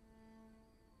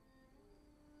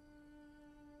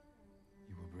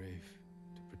 You were brave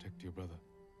to protect your brother.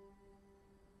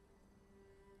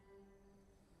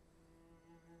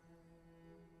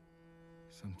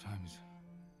 Sometimes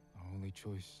our only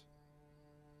choice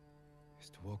is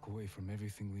to walk away from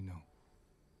everything we know.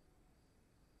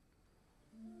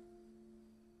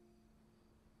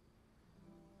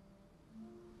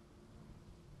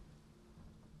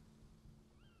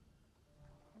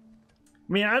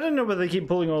 I mean, I don't know whether they keep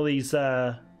pulling all these,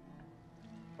 I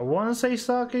want to say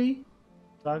Saki?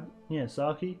 Yeah,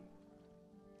 Saki.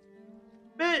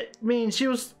 But, I mean, she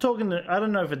was talking to, I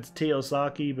don't know if it's T or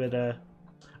Saki, but,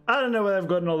 I don't know where they've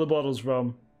gotten all the bottles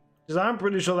from. Because I'm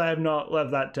pretty sure they have not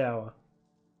left that tower.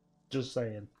 Just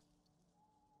saying.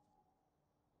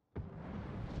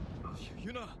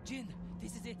 Yuna! Jin,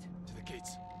 this is it. To the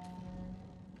gates.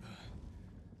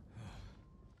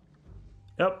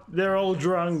 Yep, they're all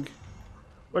drunk.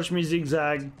 Watch me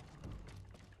zigzag.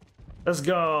 Let's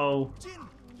go. Jin,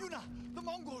 Yuna, the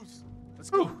Mongols. Let's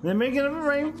go. Ooh, they're making it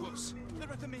rain. Close. They're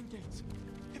at the main gate.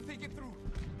 If they get through,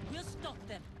 We'll stop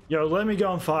them. Yo, let me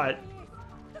go and fight.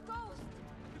 The ghost!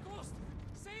 The ghost!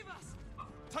 Save us!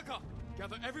 Taka!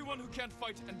 Gather everyone who can't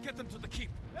fight and get them to the keep.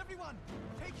 everyone,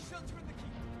 take shelter in the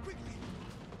keep quickly.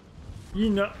 You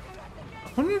know.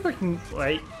 I wonder if I can.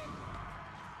 Wait.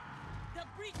 They'll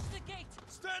breach the gate.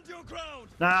 Stand your ground!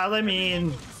 Nah, let me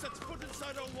in. Who sets foot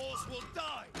inside our walls will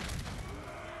die!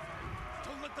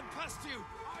 Don't let them past you!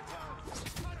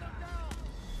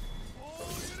 Oh,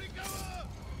 Yarikawa!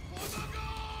 For the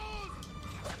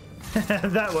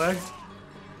ghost! That worked.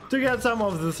 Took out some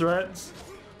of the threats.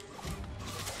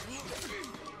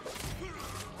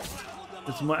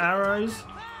 Get some more arrows.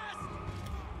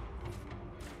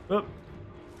 Oop.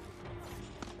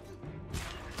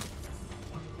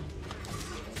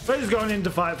 But he's going in to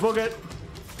fight. Fuck it.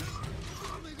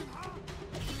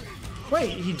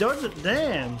 Wait, he dodged it.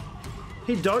 Damn.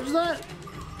 He dodged that?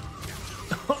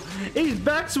 His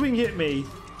backswing hit me.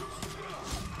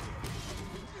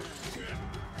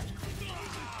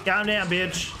 Calm down,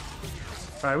 bitch.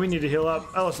 Alright, we need to heal up.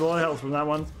 I lost a lot of health from that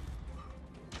one.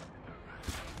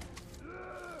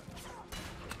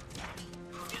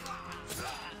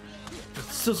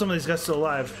 Still, some of these guys still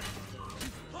alive.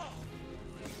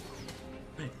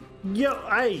 Yo,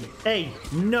 hey,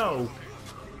 no.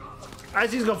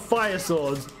 Icy's got fire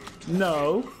swords.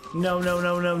 No.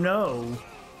 No.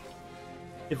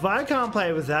 If I can't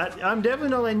play with that, I'm definitely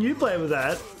not letting you play with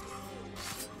that.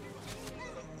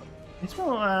 It's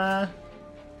more,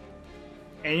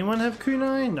 anyone have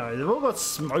kunai? No, they've all got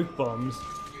smoke bombs.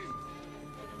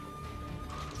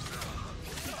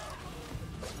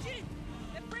 Jin,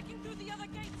 they're breaking through the other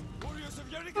gate. Warriors of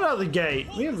Yarikawa! Another gate.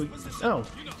 We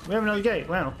have another gate.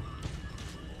 Wow.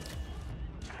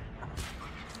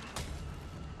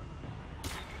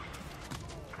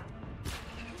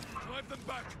 Drive them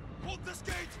back! Hold this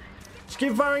gate! Just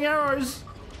keep firing arrows.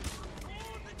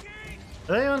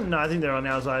 Are they on? No, I think they're on the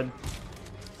outside.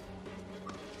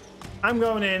 I'm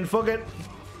going in. Fuck it.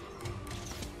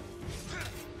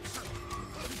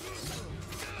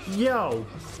 Yo.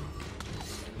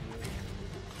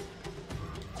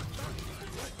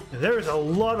 There is a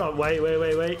lot of... Wait.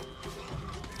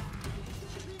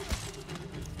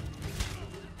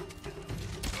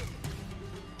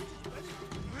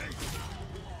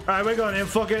 Alright, we're going in.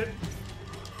 Fuck it.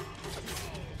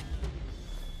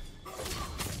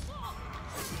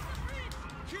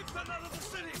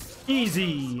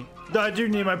 Easy. I do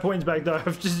need my points back though.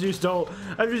 I've just used all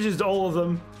of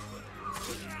them.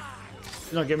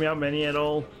 Did not give me up many at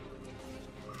all.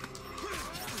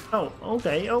 Oh,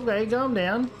 okay, calm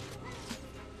down.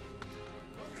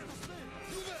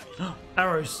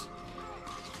 Arrows.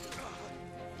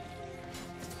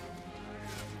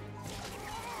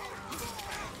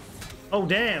 Oh,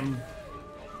 damn.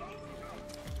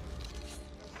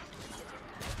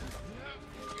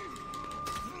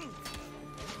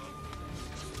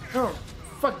 Oh,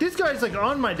 fuck, this guy's like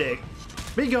on my dick.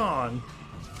 Be gone.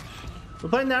 We're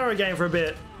playing the arrow game for a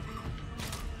bit.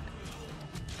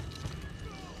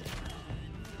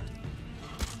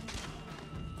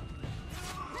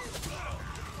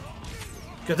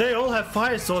 Because they all have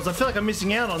fire swords. I feel like I'm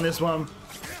missing out on this one.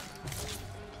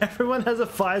 Everyone has a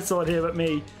fire sword here but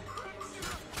me.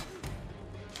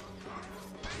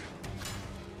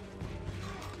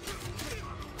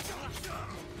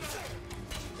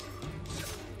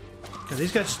 Because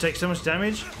these guys just take so much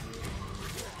damage.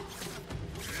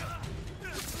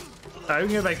 Alright, we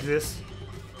can go back to this.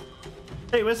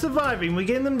 Hey, we're surviving. We're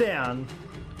getting them down.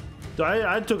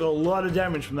 I took a lot of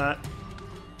damage from that.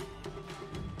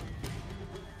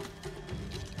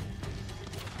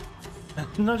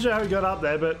 I'm not sure how he got up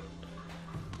there, but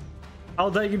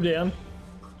I'll take him down.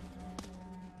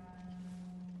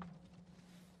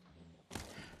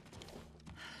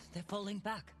 They're falling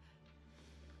back.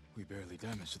 We barely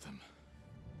damaged them.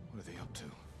 What are they up to?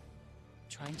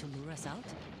 trying to lure us out?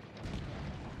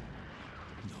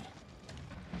 No.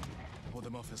 Hold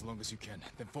them off as long as you can,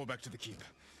 then fall back to the keep.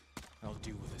 I'll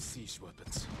deal with the siege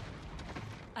weapons.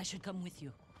 I should come with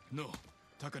you. No,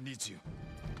 Taka needs you.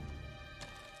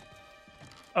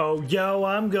 Oh, yo,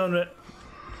 I'm gonna...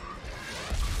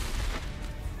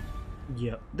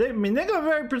 Yeah, I mean, they got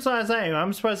very precise aim.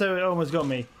 I'm surprised they almost got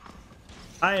me.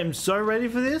 I am so ready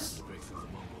for this. Break through the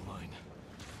Mongol line.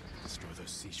 Destroy those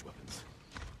siege weapons.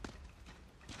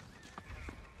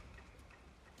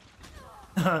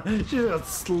 She got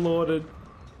slaughtered.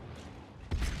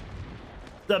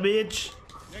 The bitch.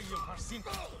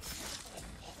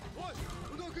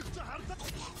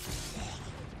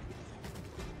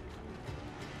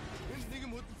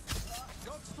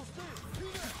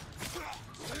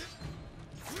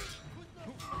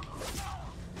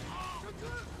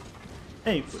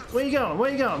 Hey, where you going?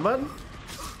 Where you going, bud?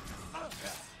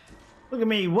 Look at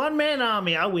me, one-man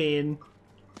army, I win.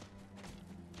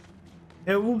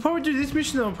 Yeah, we'll probably do this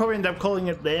mission and we'll probably end up calling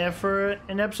it there for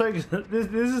an episode. This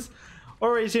is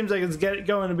already seems like it's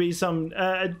going to be some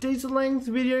a decent length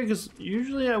video, because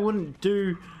usually I wouldn't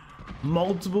do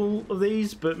multiple of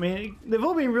these, but I mean, they've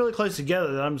all been really close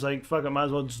together that I'm just like, fuck it, might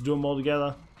as well just do them all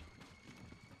together.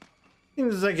 I think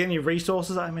there's like any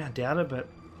resources. I mean, I doubt it, but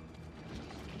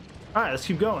alright, let's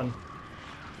keep going.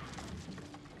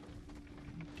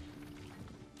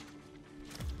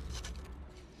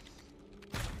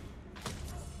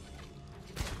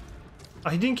 Oh,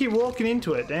 he didn't keep walking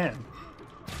into it, damn.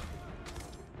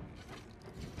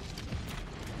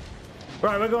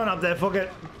 Right, we're going up there, fuck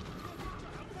it.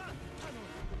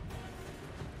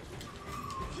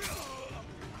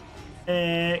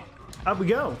 And up we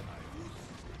go.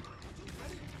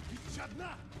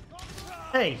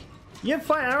 Hey, you have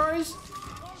fire arrows?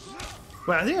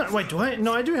 Wait, I think wait, do I?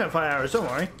 No, I do have fire arrows, don't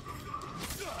worry.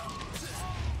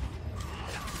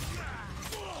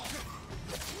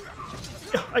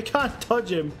 I can't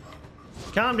dodge him.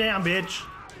 Calm down, bitch.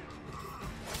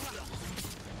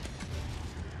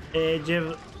 Do you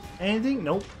have anything?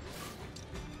 Nope.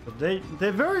 But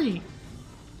they're very...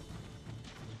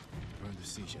 Burn the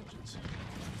siege engines.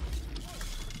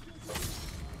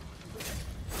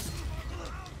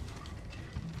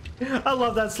 I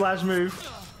love that slash move.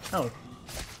 Oh.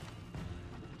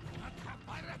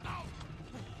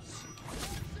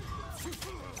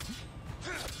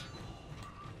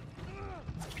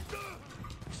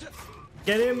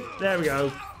 Get him. There we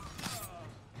go.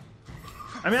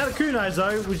 I'm out of kunais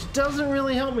though, which doesn't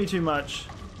really help me too much.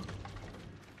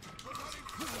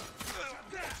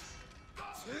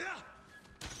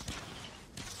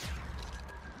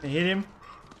 I hit him.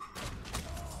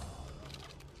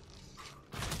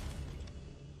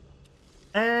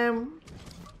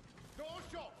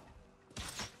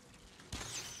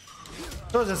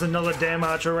 Oh, there's another damn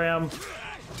archer around.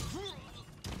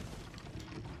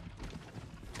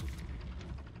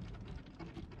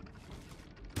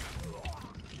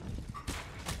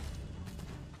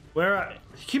 Where are...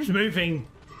 He keeps moving.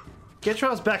 Get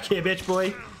your ass back here, bitch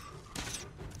boy.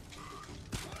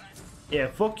 Yeah,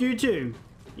 fuck you too.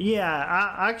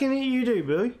 Yeah, I can eat you too,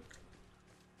 Billy.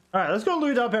 Alright, let's go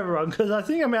loot up everyone, because I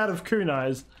think I'm out of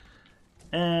kunais.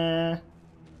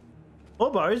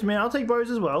 Or bows. Man, I'll take bows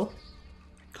as well.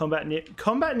 Combat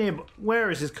near... Where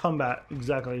is his combat,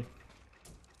 exactly?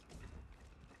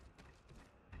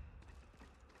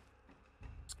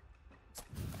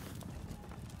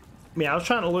 Yeah, I was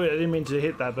trying to loot it. I didn't mean to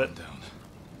hit that, but...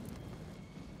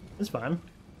 It's fine.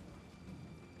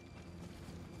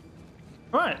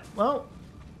 Alright, well...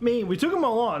 we took them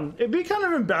all on. It'd be kind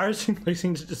of embarrassing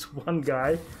losing to just one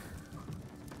guy.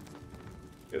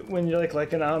 When you're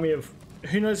like an army of...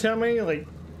 Who knows how many? Like...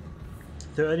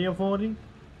 30 or 40? They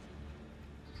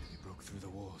broke through the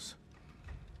walls.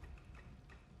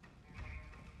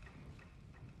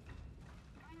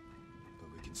 But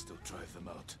we can still drive them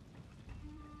out.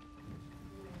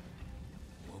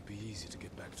 It won't be easy to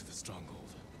get back to the stronghold.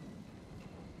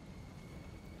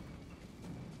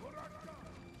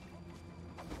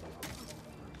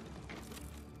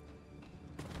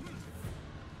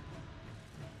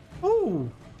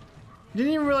 Ooh!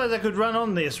 Didn't even realize I could run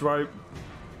on this rope.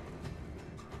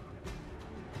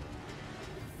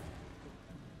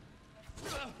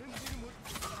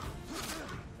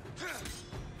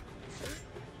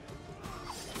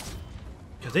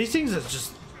 Cause these things are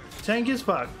just tanky as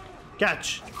fuck.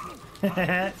 Catch.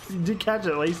 You did catch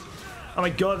it at least. Oh my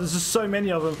god, there's just so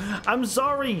many of them. I'm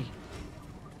sorry!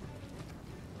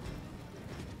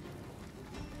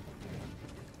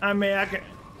 I mean, I can...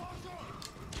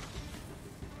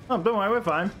 Oh, don't worry, we're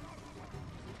fine.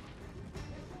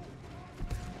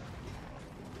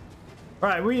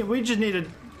 Right, we just need to...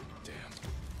 Damn.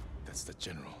 That's the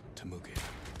general, Temuge.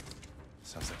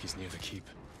 Sounds like he's near the keep.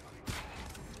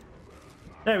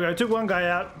 There we go, took one guy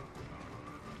out.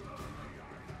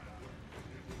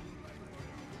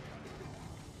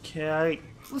 Okay,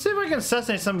 let's see if I can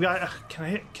assassinate some guy.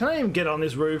 Can I even get on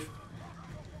this roof?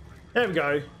 There we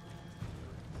go.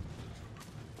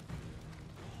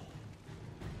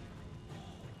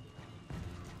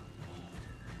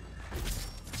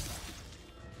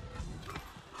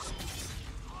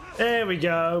 There we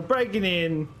go, breaking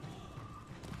in.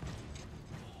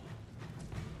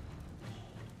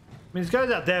 I mean, this guy's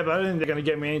out there, but I don't think they're going to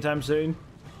get me anytime soon.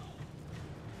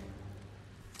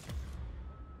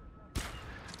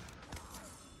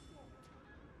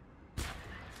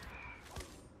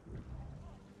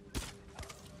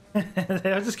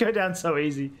 They'll just go down so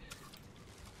easy.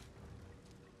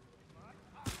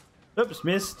 Oops,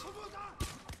 missed.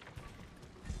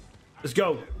 Let's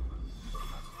go.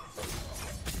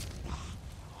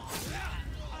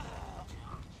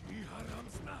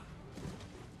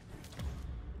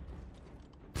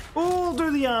 All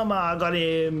through the armor, got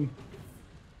him.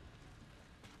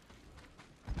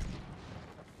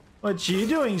 What you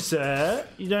doing, sir?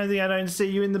 You don't think I don't see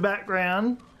you in the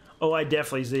background? Oh, I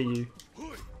definitely see you.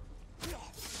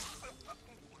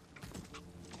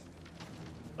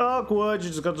 Awkward, you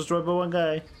just got destroyed by one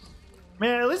guy.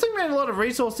 Man, at least I made a lot of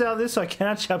resources out of this so I can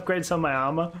actually upgrade some of my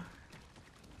armor.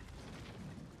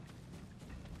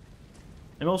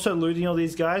 I'm also looting all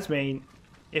these guys. I mean,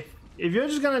 if you're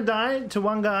just gonna die to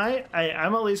one guy,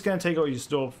 I'm at least gonna take all your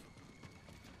stuff.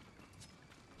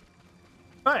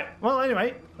 Alright, well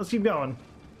anyway, let's keep going.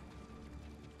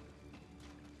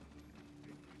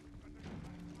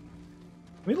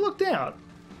 We looked out.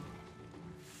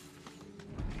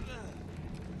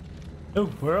 Oh,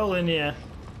 we're all in here.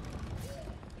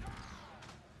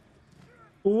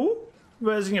 Ooh,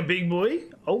 versing a big boy.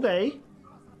 Okay.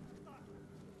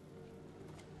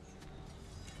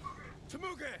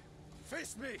 Temuge,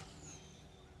 face me.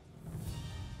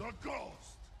 The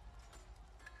ghost.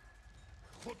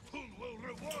 Khotun will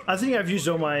reward. I think I've used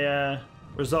all my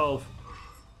resolve.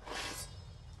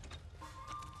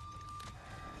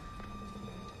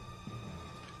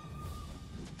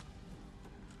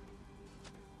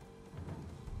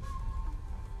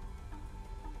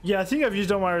 Yeah, I think I've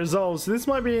used all my resolves. So this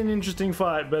might be an interesting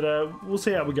fight, but we'll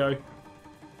see how we go.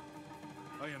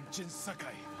 I am Jin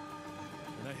Sakai,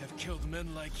 and I have killed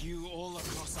men like you all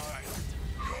across our island.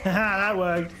 Haha, that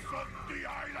worked. The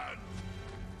island.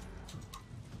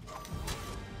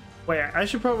 Wait, I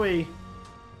should probably...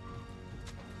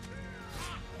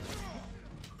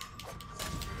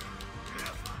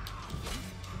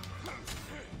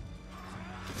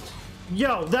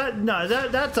 Yo,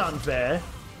 that's unfair.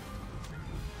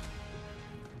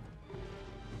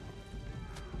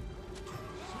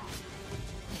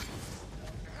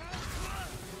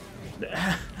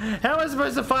 How am I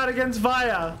supposed to fight against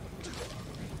fire?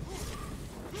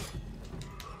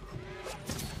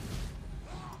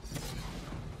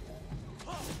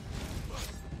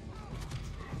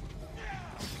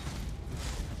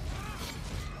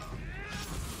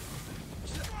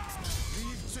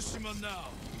 Leave Tsushima now.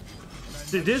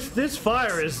 Dude, this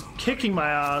fire is kicking my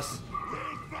ass.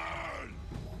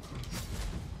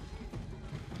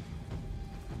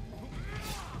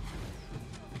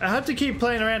 I have to keep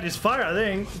playing around his fire, I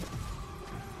think.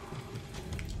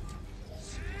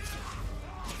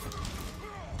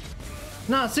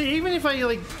 Nah, see, even if I,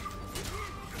 like...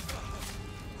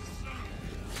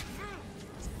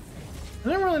 I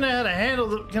don't really know how to handle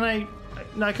the... Can I...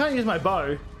 No, I can't use my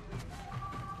bow.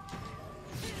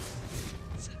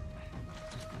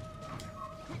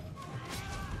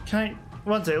 Can I...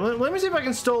 One second, let me see if I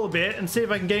can stall a bit and see if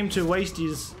I can get him to waste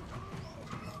his...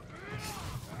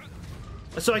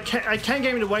 So I can't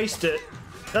get him to waste it.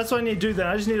 That's why I need to do that.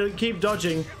 I just need to keep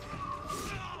dodging.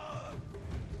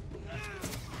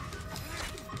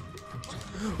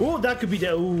 Oh, that could be...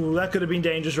 Ooh, that could have been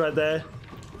dangerous right there.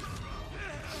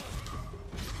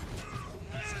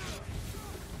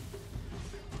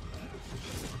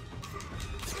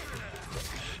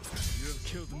 You have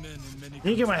killed men in many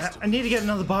I need to get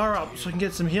another bar up so I can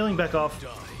get some healing back off.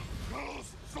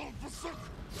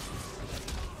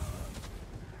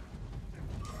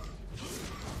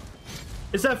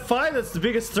 It's that fire that's the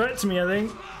biggest threat to me, I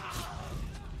think.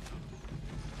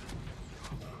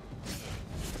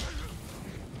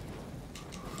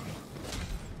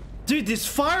 Dude, this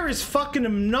fire is fucking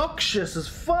obnoxious as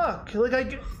fuck.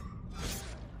 Like,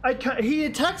 I can't, he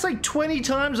attacks like 20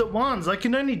 times at once. I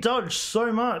can only dodge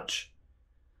so much.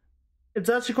 It's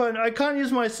actually quite, I can't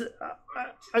use my,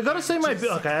 I gotta say my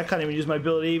okay, I can't even use my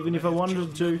ability even if I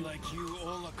wanted to. Like you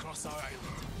all across our island.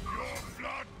 Your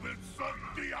blood will soak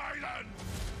the island!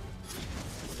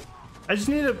 I just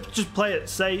need to just play it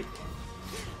safe.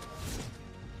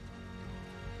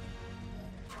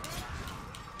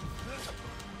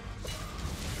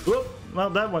 Whoop! Well,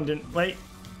 that one didn't. Wait.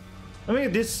 Let me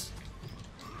get this.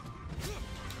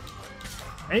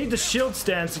 I need the shield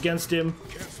stance against him.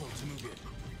 Careful, Tsushima.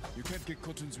 You can't get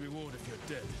Khotun's reward if you're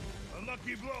dead. A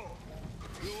lucky blow!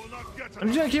 You will not get I'm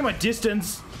just gonna keep my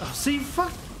distance. Oh, see,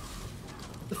 fuck.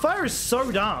 The fire is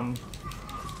so dumb.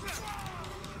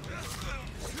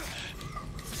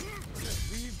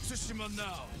 Leave Tsushima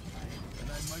now, and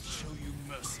I might show you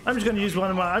mercy. I'm just gonna use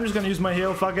one of my. I'm just gonna use my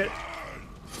heal. Fuck it.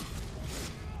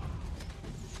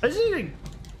 I just need to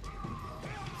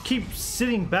keep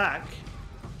sitting back.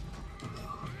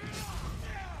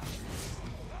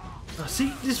 Oh,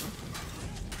 see this.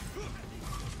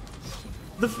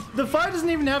 The fire doesn't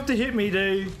even have to hit me,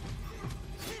 dude.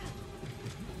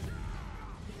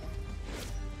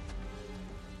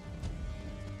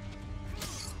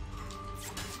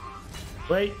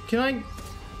 Wait, can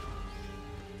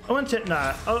I want to,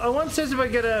 nah. I want to see if I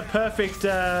get a perfect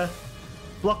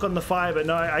block on the fire, but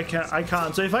no, I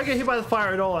can't. So if I get hit by the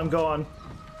fire at all, I'm gone.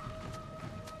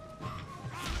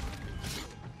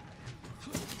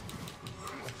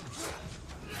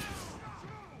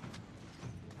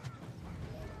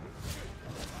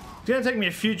 It's gonna take me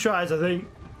a few tries, I think.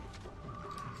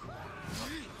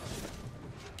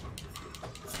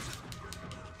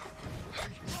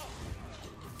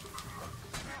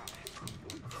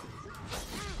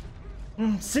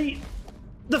 See,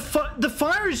 the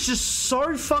fire is just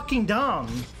so fucking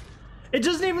dumb. It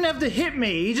doesn't even have to hit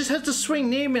me. He just has to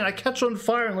swing near me and I catch on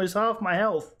fire and lose half my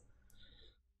health.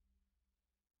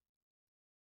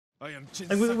 I am Jin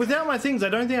Like, Sakai. without my things, I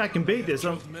don't think I can beat this.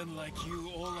 Killed men like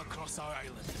you all across our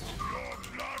island. Your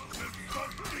blood will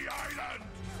soak the island!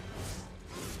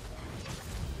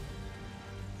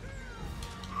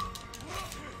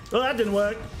 Well, that didn't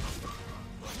work.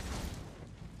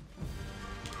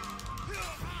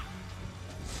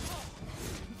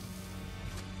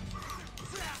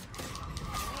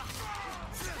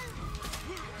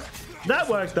 That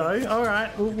worked though. All right,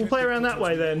 we'll play around that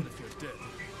way then.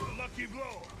 A lucky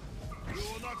blow! You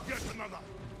will not get another!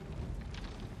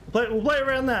 We'll play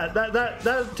around that.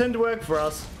 That tend to work for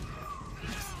us.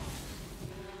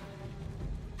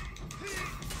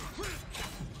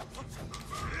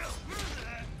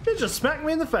 He just smacked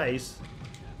me in the face.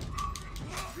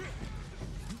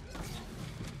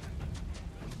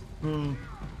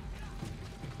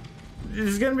 This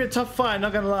is gonna be a tough fight,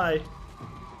 not gonna lie.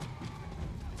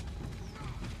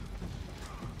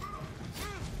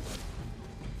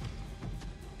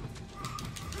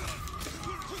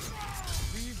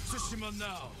 Leave Tsushima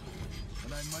now,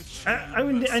 and I might show you I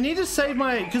mean, mercy. I need to save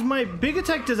my, because my big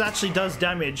attack does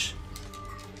damage.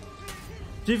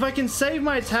 So if I can save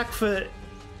my attack for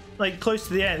like close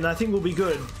to the end, I think we'll be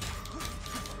good.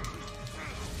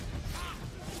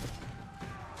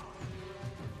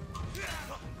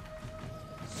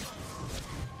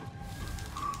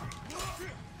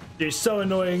 Dude, so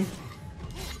annoying.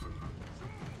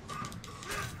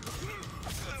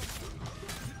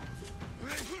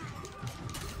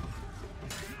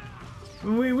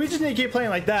 We just need to keep playing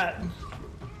like that.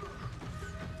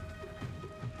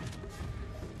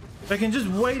 If I can just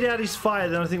wait out his fire,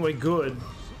 then I think we're good.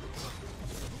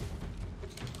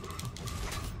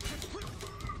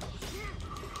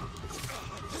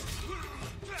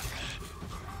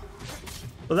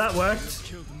 Well, that worked.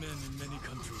 Killed men in many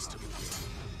countries to live.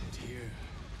 And here,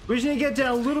 We just need to get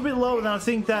down a little bit lower, then I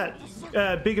think that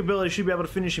big ability should be able to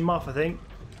finish him off, I think.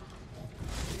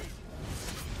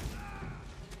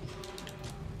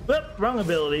 Whoop, wrong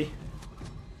ability.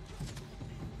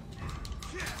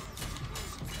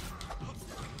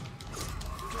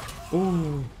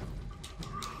 Ooh.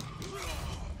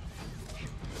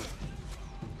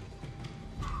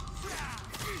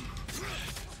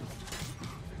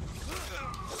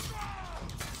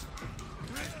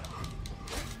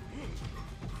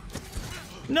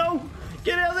 No!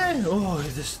 Get out there! Oh,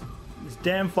 this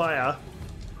damn fire.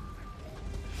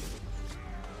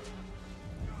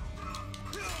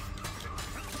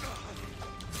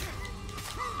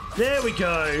 There we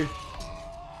go.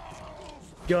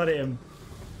 Got him.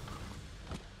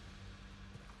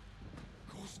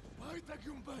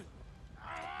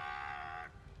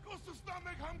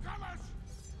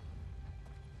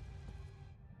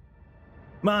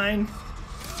 Mine.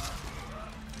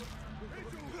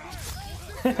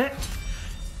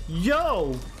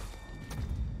 Yo!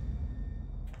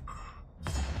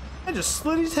 I just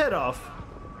split his head off.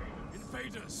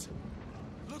 invaders!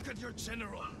 Look at your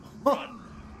general! Run! Or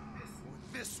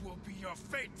this will be your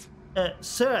fate!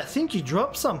 Sir, I think you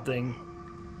dropped something.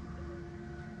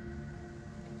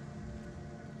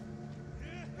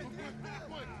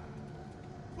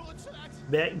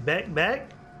 Back, back,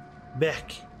 back,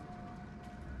 back.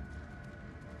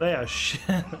 They are shit.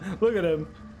 Look at him.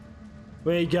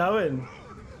 Where you going?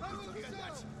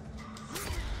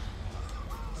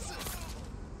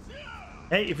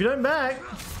 Hey, if you don't back.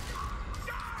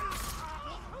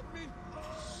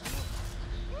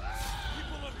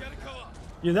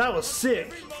 Yeah, that was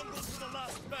sick.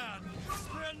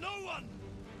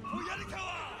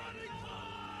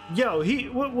 Yo,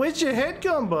 where's your head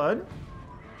gone, bud?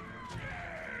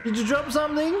 Did you drop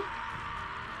something?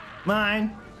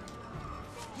 Mine.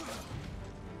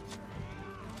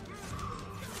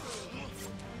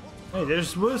 Hey, there's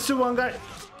still one guy.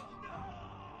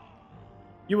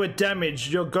 You were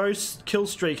damaged. Your ghost kill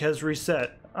streak has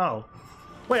reset. Oh.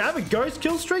 Wait, I have a ghost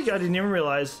kill streak? I didn't even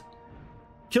realize.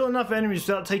 Kill enough enemies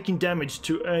without taking damage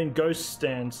to earn ghost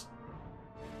stands.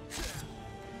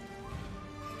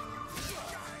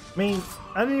 I mean,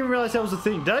 I didn't even realize that was a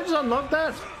thing. Did I just unlock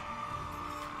that?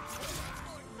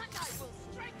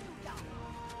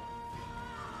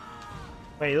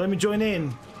 Wait, let me join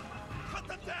in. Cut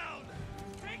them down!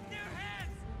 Take their heads!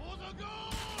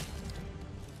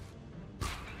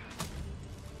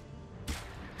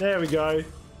 There we go.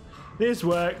 This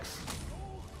works.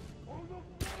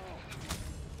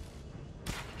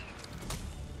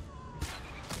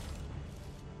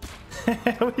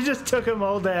 We just took them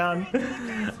all down.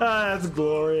 Ah, that's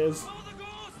glorious.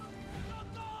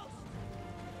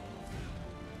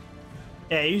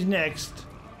 Yeah, who's next?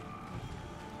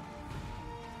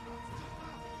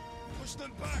 Push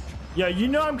them back! Yo, you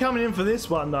know I'm coming in for this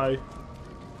one though.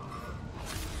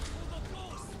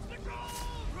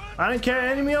 I don't care,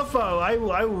 enemy or foe. I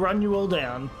will run you all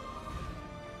down.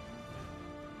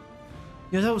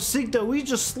 Yeah, that was sick though. We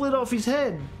just slid off his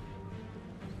head.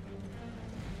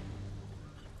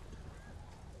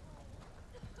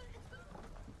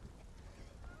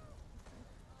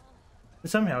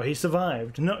 Somehow he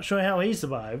survived. Not sure how he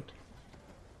survived.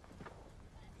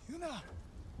 Yuna!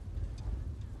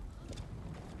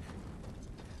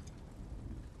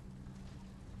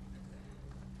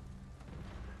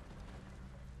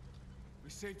 We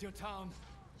saved your town.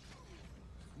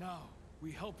 Now,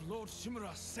 we help Lord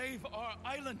Shimura save our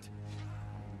island.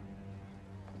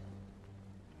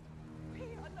 We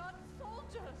are not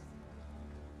soldiers.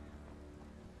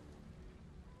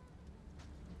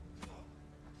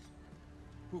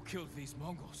 Who killed these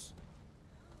Mongols?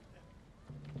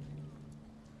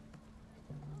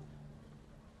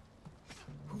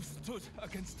 Who stood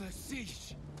against the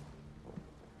siege?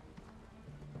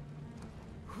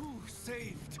 Who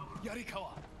saved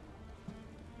Yarikawa?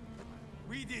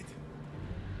 We did.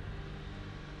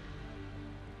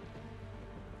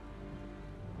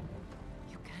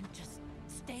 You can't just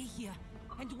stay here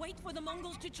and wait for the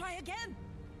Mongols to try again.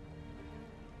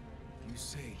 You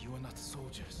say you are not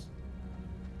soldiers.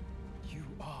 You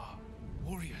are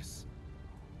warriors.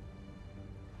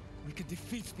 We can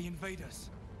defeat the invaders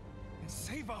and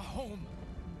save our home.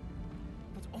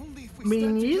 But only if we I mean,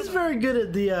 stand he's together. very good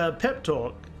at the pep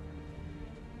talk.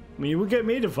 I mean, you would get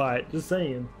me to fight, just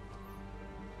saying.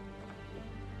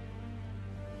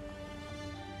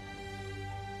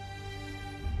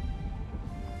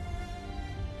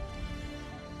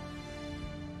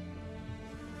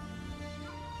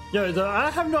 Yo, I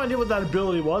have no idea what that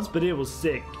ability was, but it was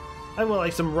sick. I want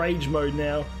like some rage mode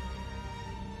now.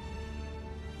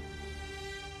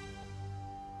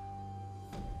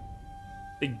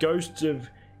 The ghost of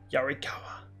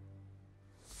Yarikawa.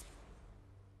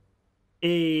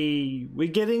 Hey, we're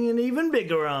getting an even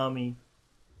bigger army.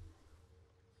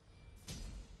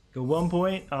 Got 1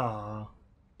 point. Ah,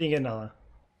 didn't get another.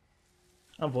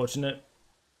 Unfortunate.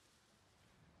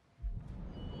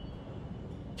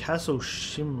 Castle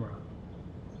Shimura.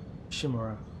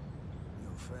 Shimura.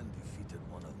 Your friend defeated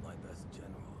one of my best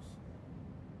generals.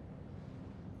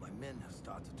 My men have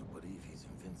started to believe he's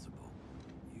invincible.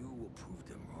 You will prove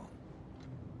them wrong.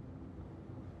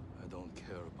 I don't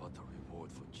care about the reward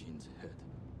for Jin's head.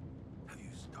 Have you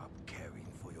stopped caring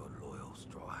for your loyal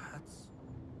straw hats?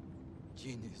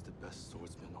 Jin is the best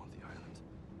swordsman on the island.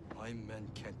 My men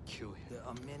can't kill him. There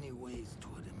are many ways to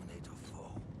eliminate a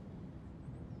foe.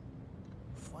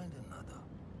 Find another.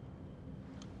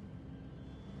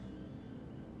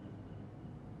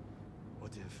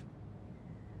 What if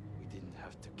we didn't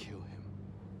have to kill him?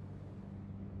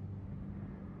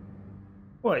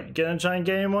 What, you gonna try and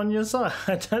get him on your side?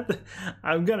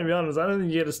 I'm gonna be honest, I don't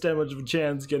think you're gonna stand much of a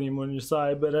chance getting him on your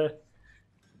side, but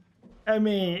I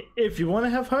mean, if you want to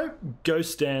have hope,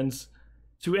 ghost stands.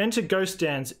 To enter ghost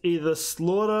stands, either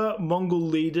slaughter Mongol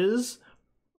leaders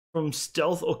from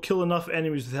stealth or kill enough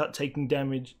enemies without taking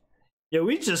damage. Yeah,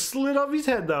 we just slid off his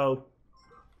head though.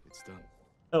 It's done.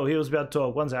 Oh, he was about to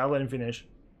talk. Once I'll let him finish.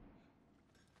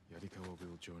 Yarikawa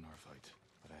will join our fight,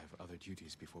 but I have other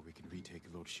duties before we can retake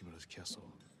Lord Shimura's castle.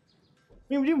 I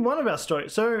mean, we did one of our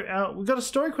stories. So we got a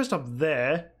story quest up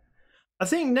there. I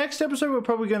think next episode we're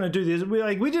probably going to do this.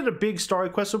 We did a big story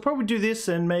quest. We'll probably do this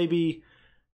and maybe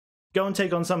go and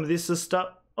take on some of this stuff,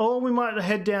 or we might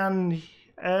head down.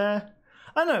 I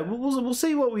don't know. We'll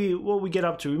see what we get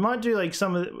up to. We might do like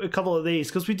a couple of these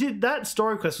because we did that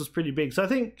story quest was pretty big. So I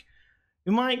think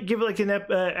we might give it like an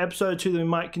episode or two. That we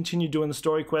might continue doing the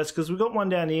story quest because we got one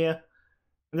down here,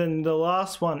 and then the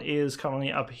last one is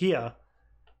currently up here.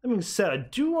 That being said, I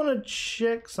do want to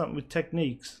check something with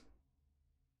techniques.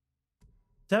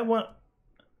 That one,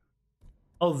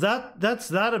 oh that's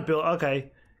that ability.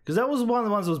 Okay, because that was one of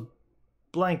the ones that was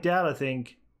blanked out, I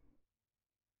think.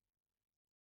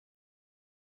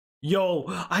 Yo,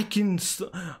 I can.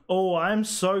 Oh, I'm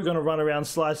so gonna run around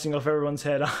slicing off everyone's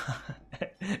head.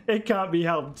 It can't be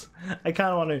helped. I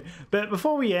kind of want to. But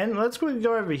before we end, let's quickly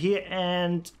go over here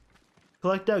and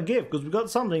collect our gift because we got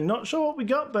something. Not sure what we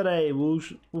got, but hey, we'll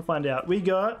find out. We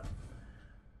got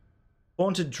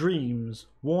haunted dreams,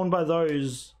 worn by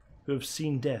those who have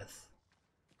seen death.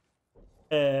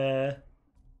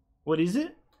 What is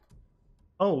it?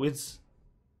 Oh, it's.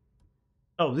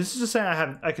 Oh, this is just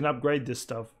saying I can upgrade this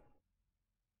stuff.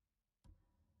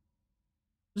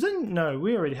 Is it? No,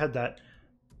 we already had that.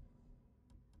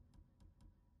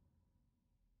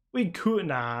 We could,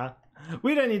 nah.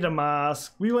 We don't need a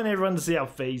mask. We want everyone to see our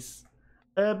face.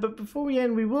 But before we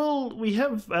end, we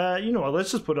have, you know what,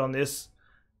 let's just put on this.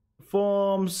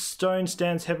 Forms, stone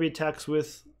stands, heavy attacks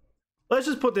with. Let's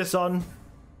just put this on.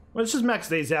 Let's just max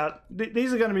these out.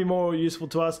 These are going to be more useful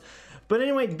to us. But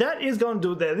anyway, that is going to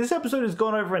do it there. This episode has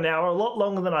gone over an hour, a lot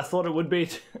longer than I thought it would be.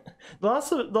 The last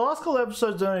couple of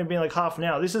episodes have only been like half an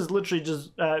hour. This has literally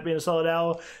just been a solid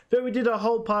hour. But we did a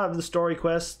whole part of the story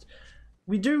quest.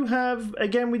 We do have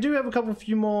a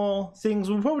few more things.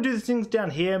 We'll probably do the things down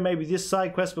here, maybe this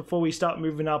side quest before we start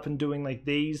moving up and doing like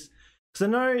these. Because I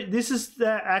know this is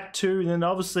the Act 2, and then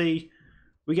obviously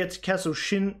we get to Castle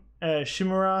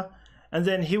Shimura, and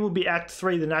then here will be Act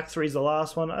 3, then Act 3 is the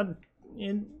last one.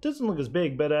 It doesn't look as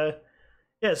big, but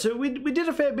yeah, so we did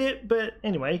a fair bit, but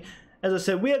anyway, as I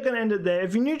said, we are going to end it there.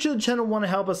 If you're new to the channel and want to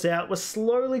help us out, we're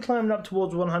slowly climbing up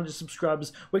towards 100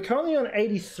 subscribers. We're currently on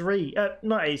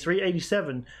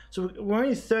 87. So we're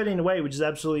only 13 away, which is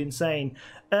absolutely insane.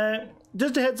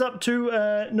 Just a heads up too,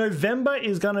 November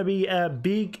is going to be a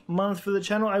big month for the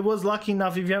channel. I was lucky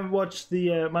enough, if you haven't watched the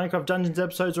Minecraft Dungeons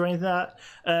episodes or anything like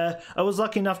that, I was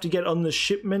lucky enough to get on the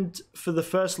shipment for the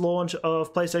first launch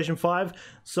of PlayStation 5.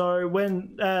 So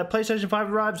when PlayStation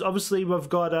 5 arrives, obviously we've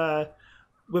got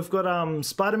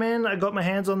Spider-Man. I got my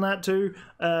hands on that too.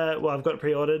 Well, I've got it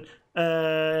pre-ordered.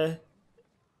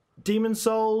 Demon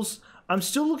Souls. I'm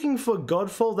still looking for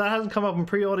Godfall. That hasn't come up in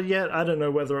pre-order yet. I don't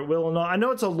know whether it will or not. I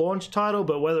know it's a launch title,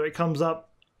 but whether it comes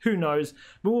up, who knows?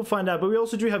 But we'll find out. But we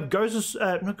also do have not Ghost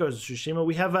of Tsushima.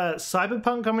 We have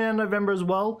Cyberpunk coming out in November as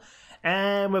well.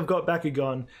 And we've got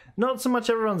Bakugan. Not so much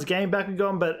everyone's game,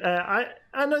 Bakugan, but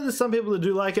I know there's some people that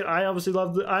do like it. I obviously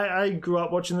love it. I grew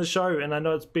up watching the show, and I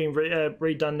know it's being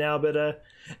redone now, but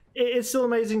it's still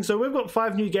amazing. So we've got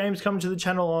 5 new games coming to the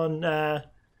channel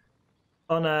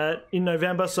in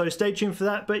November, so stay tuned for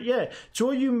that. But yeah, to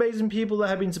all you amazing people that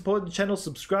have been supporting the channel,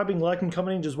 subscribing, liking,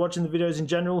 commenting, just watching the videos in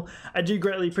general, I do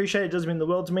greatly appreciate it. It does mean the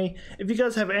world to me. If you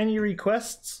guys have any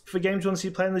requests for games you want to see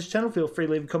played on this channel, feel free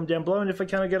to leave a comment down below, and if I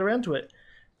can, I'll get around to it.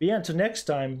 But yeah, until next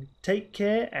time, take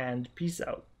care and peace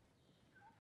out.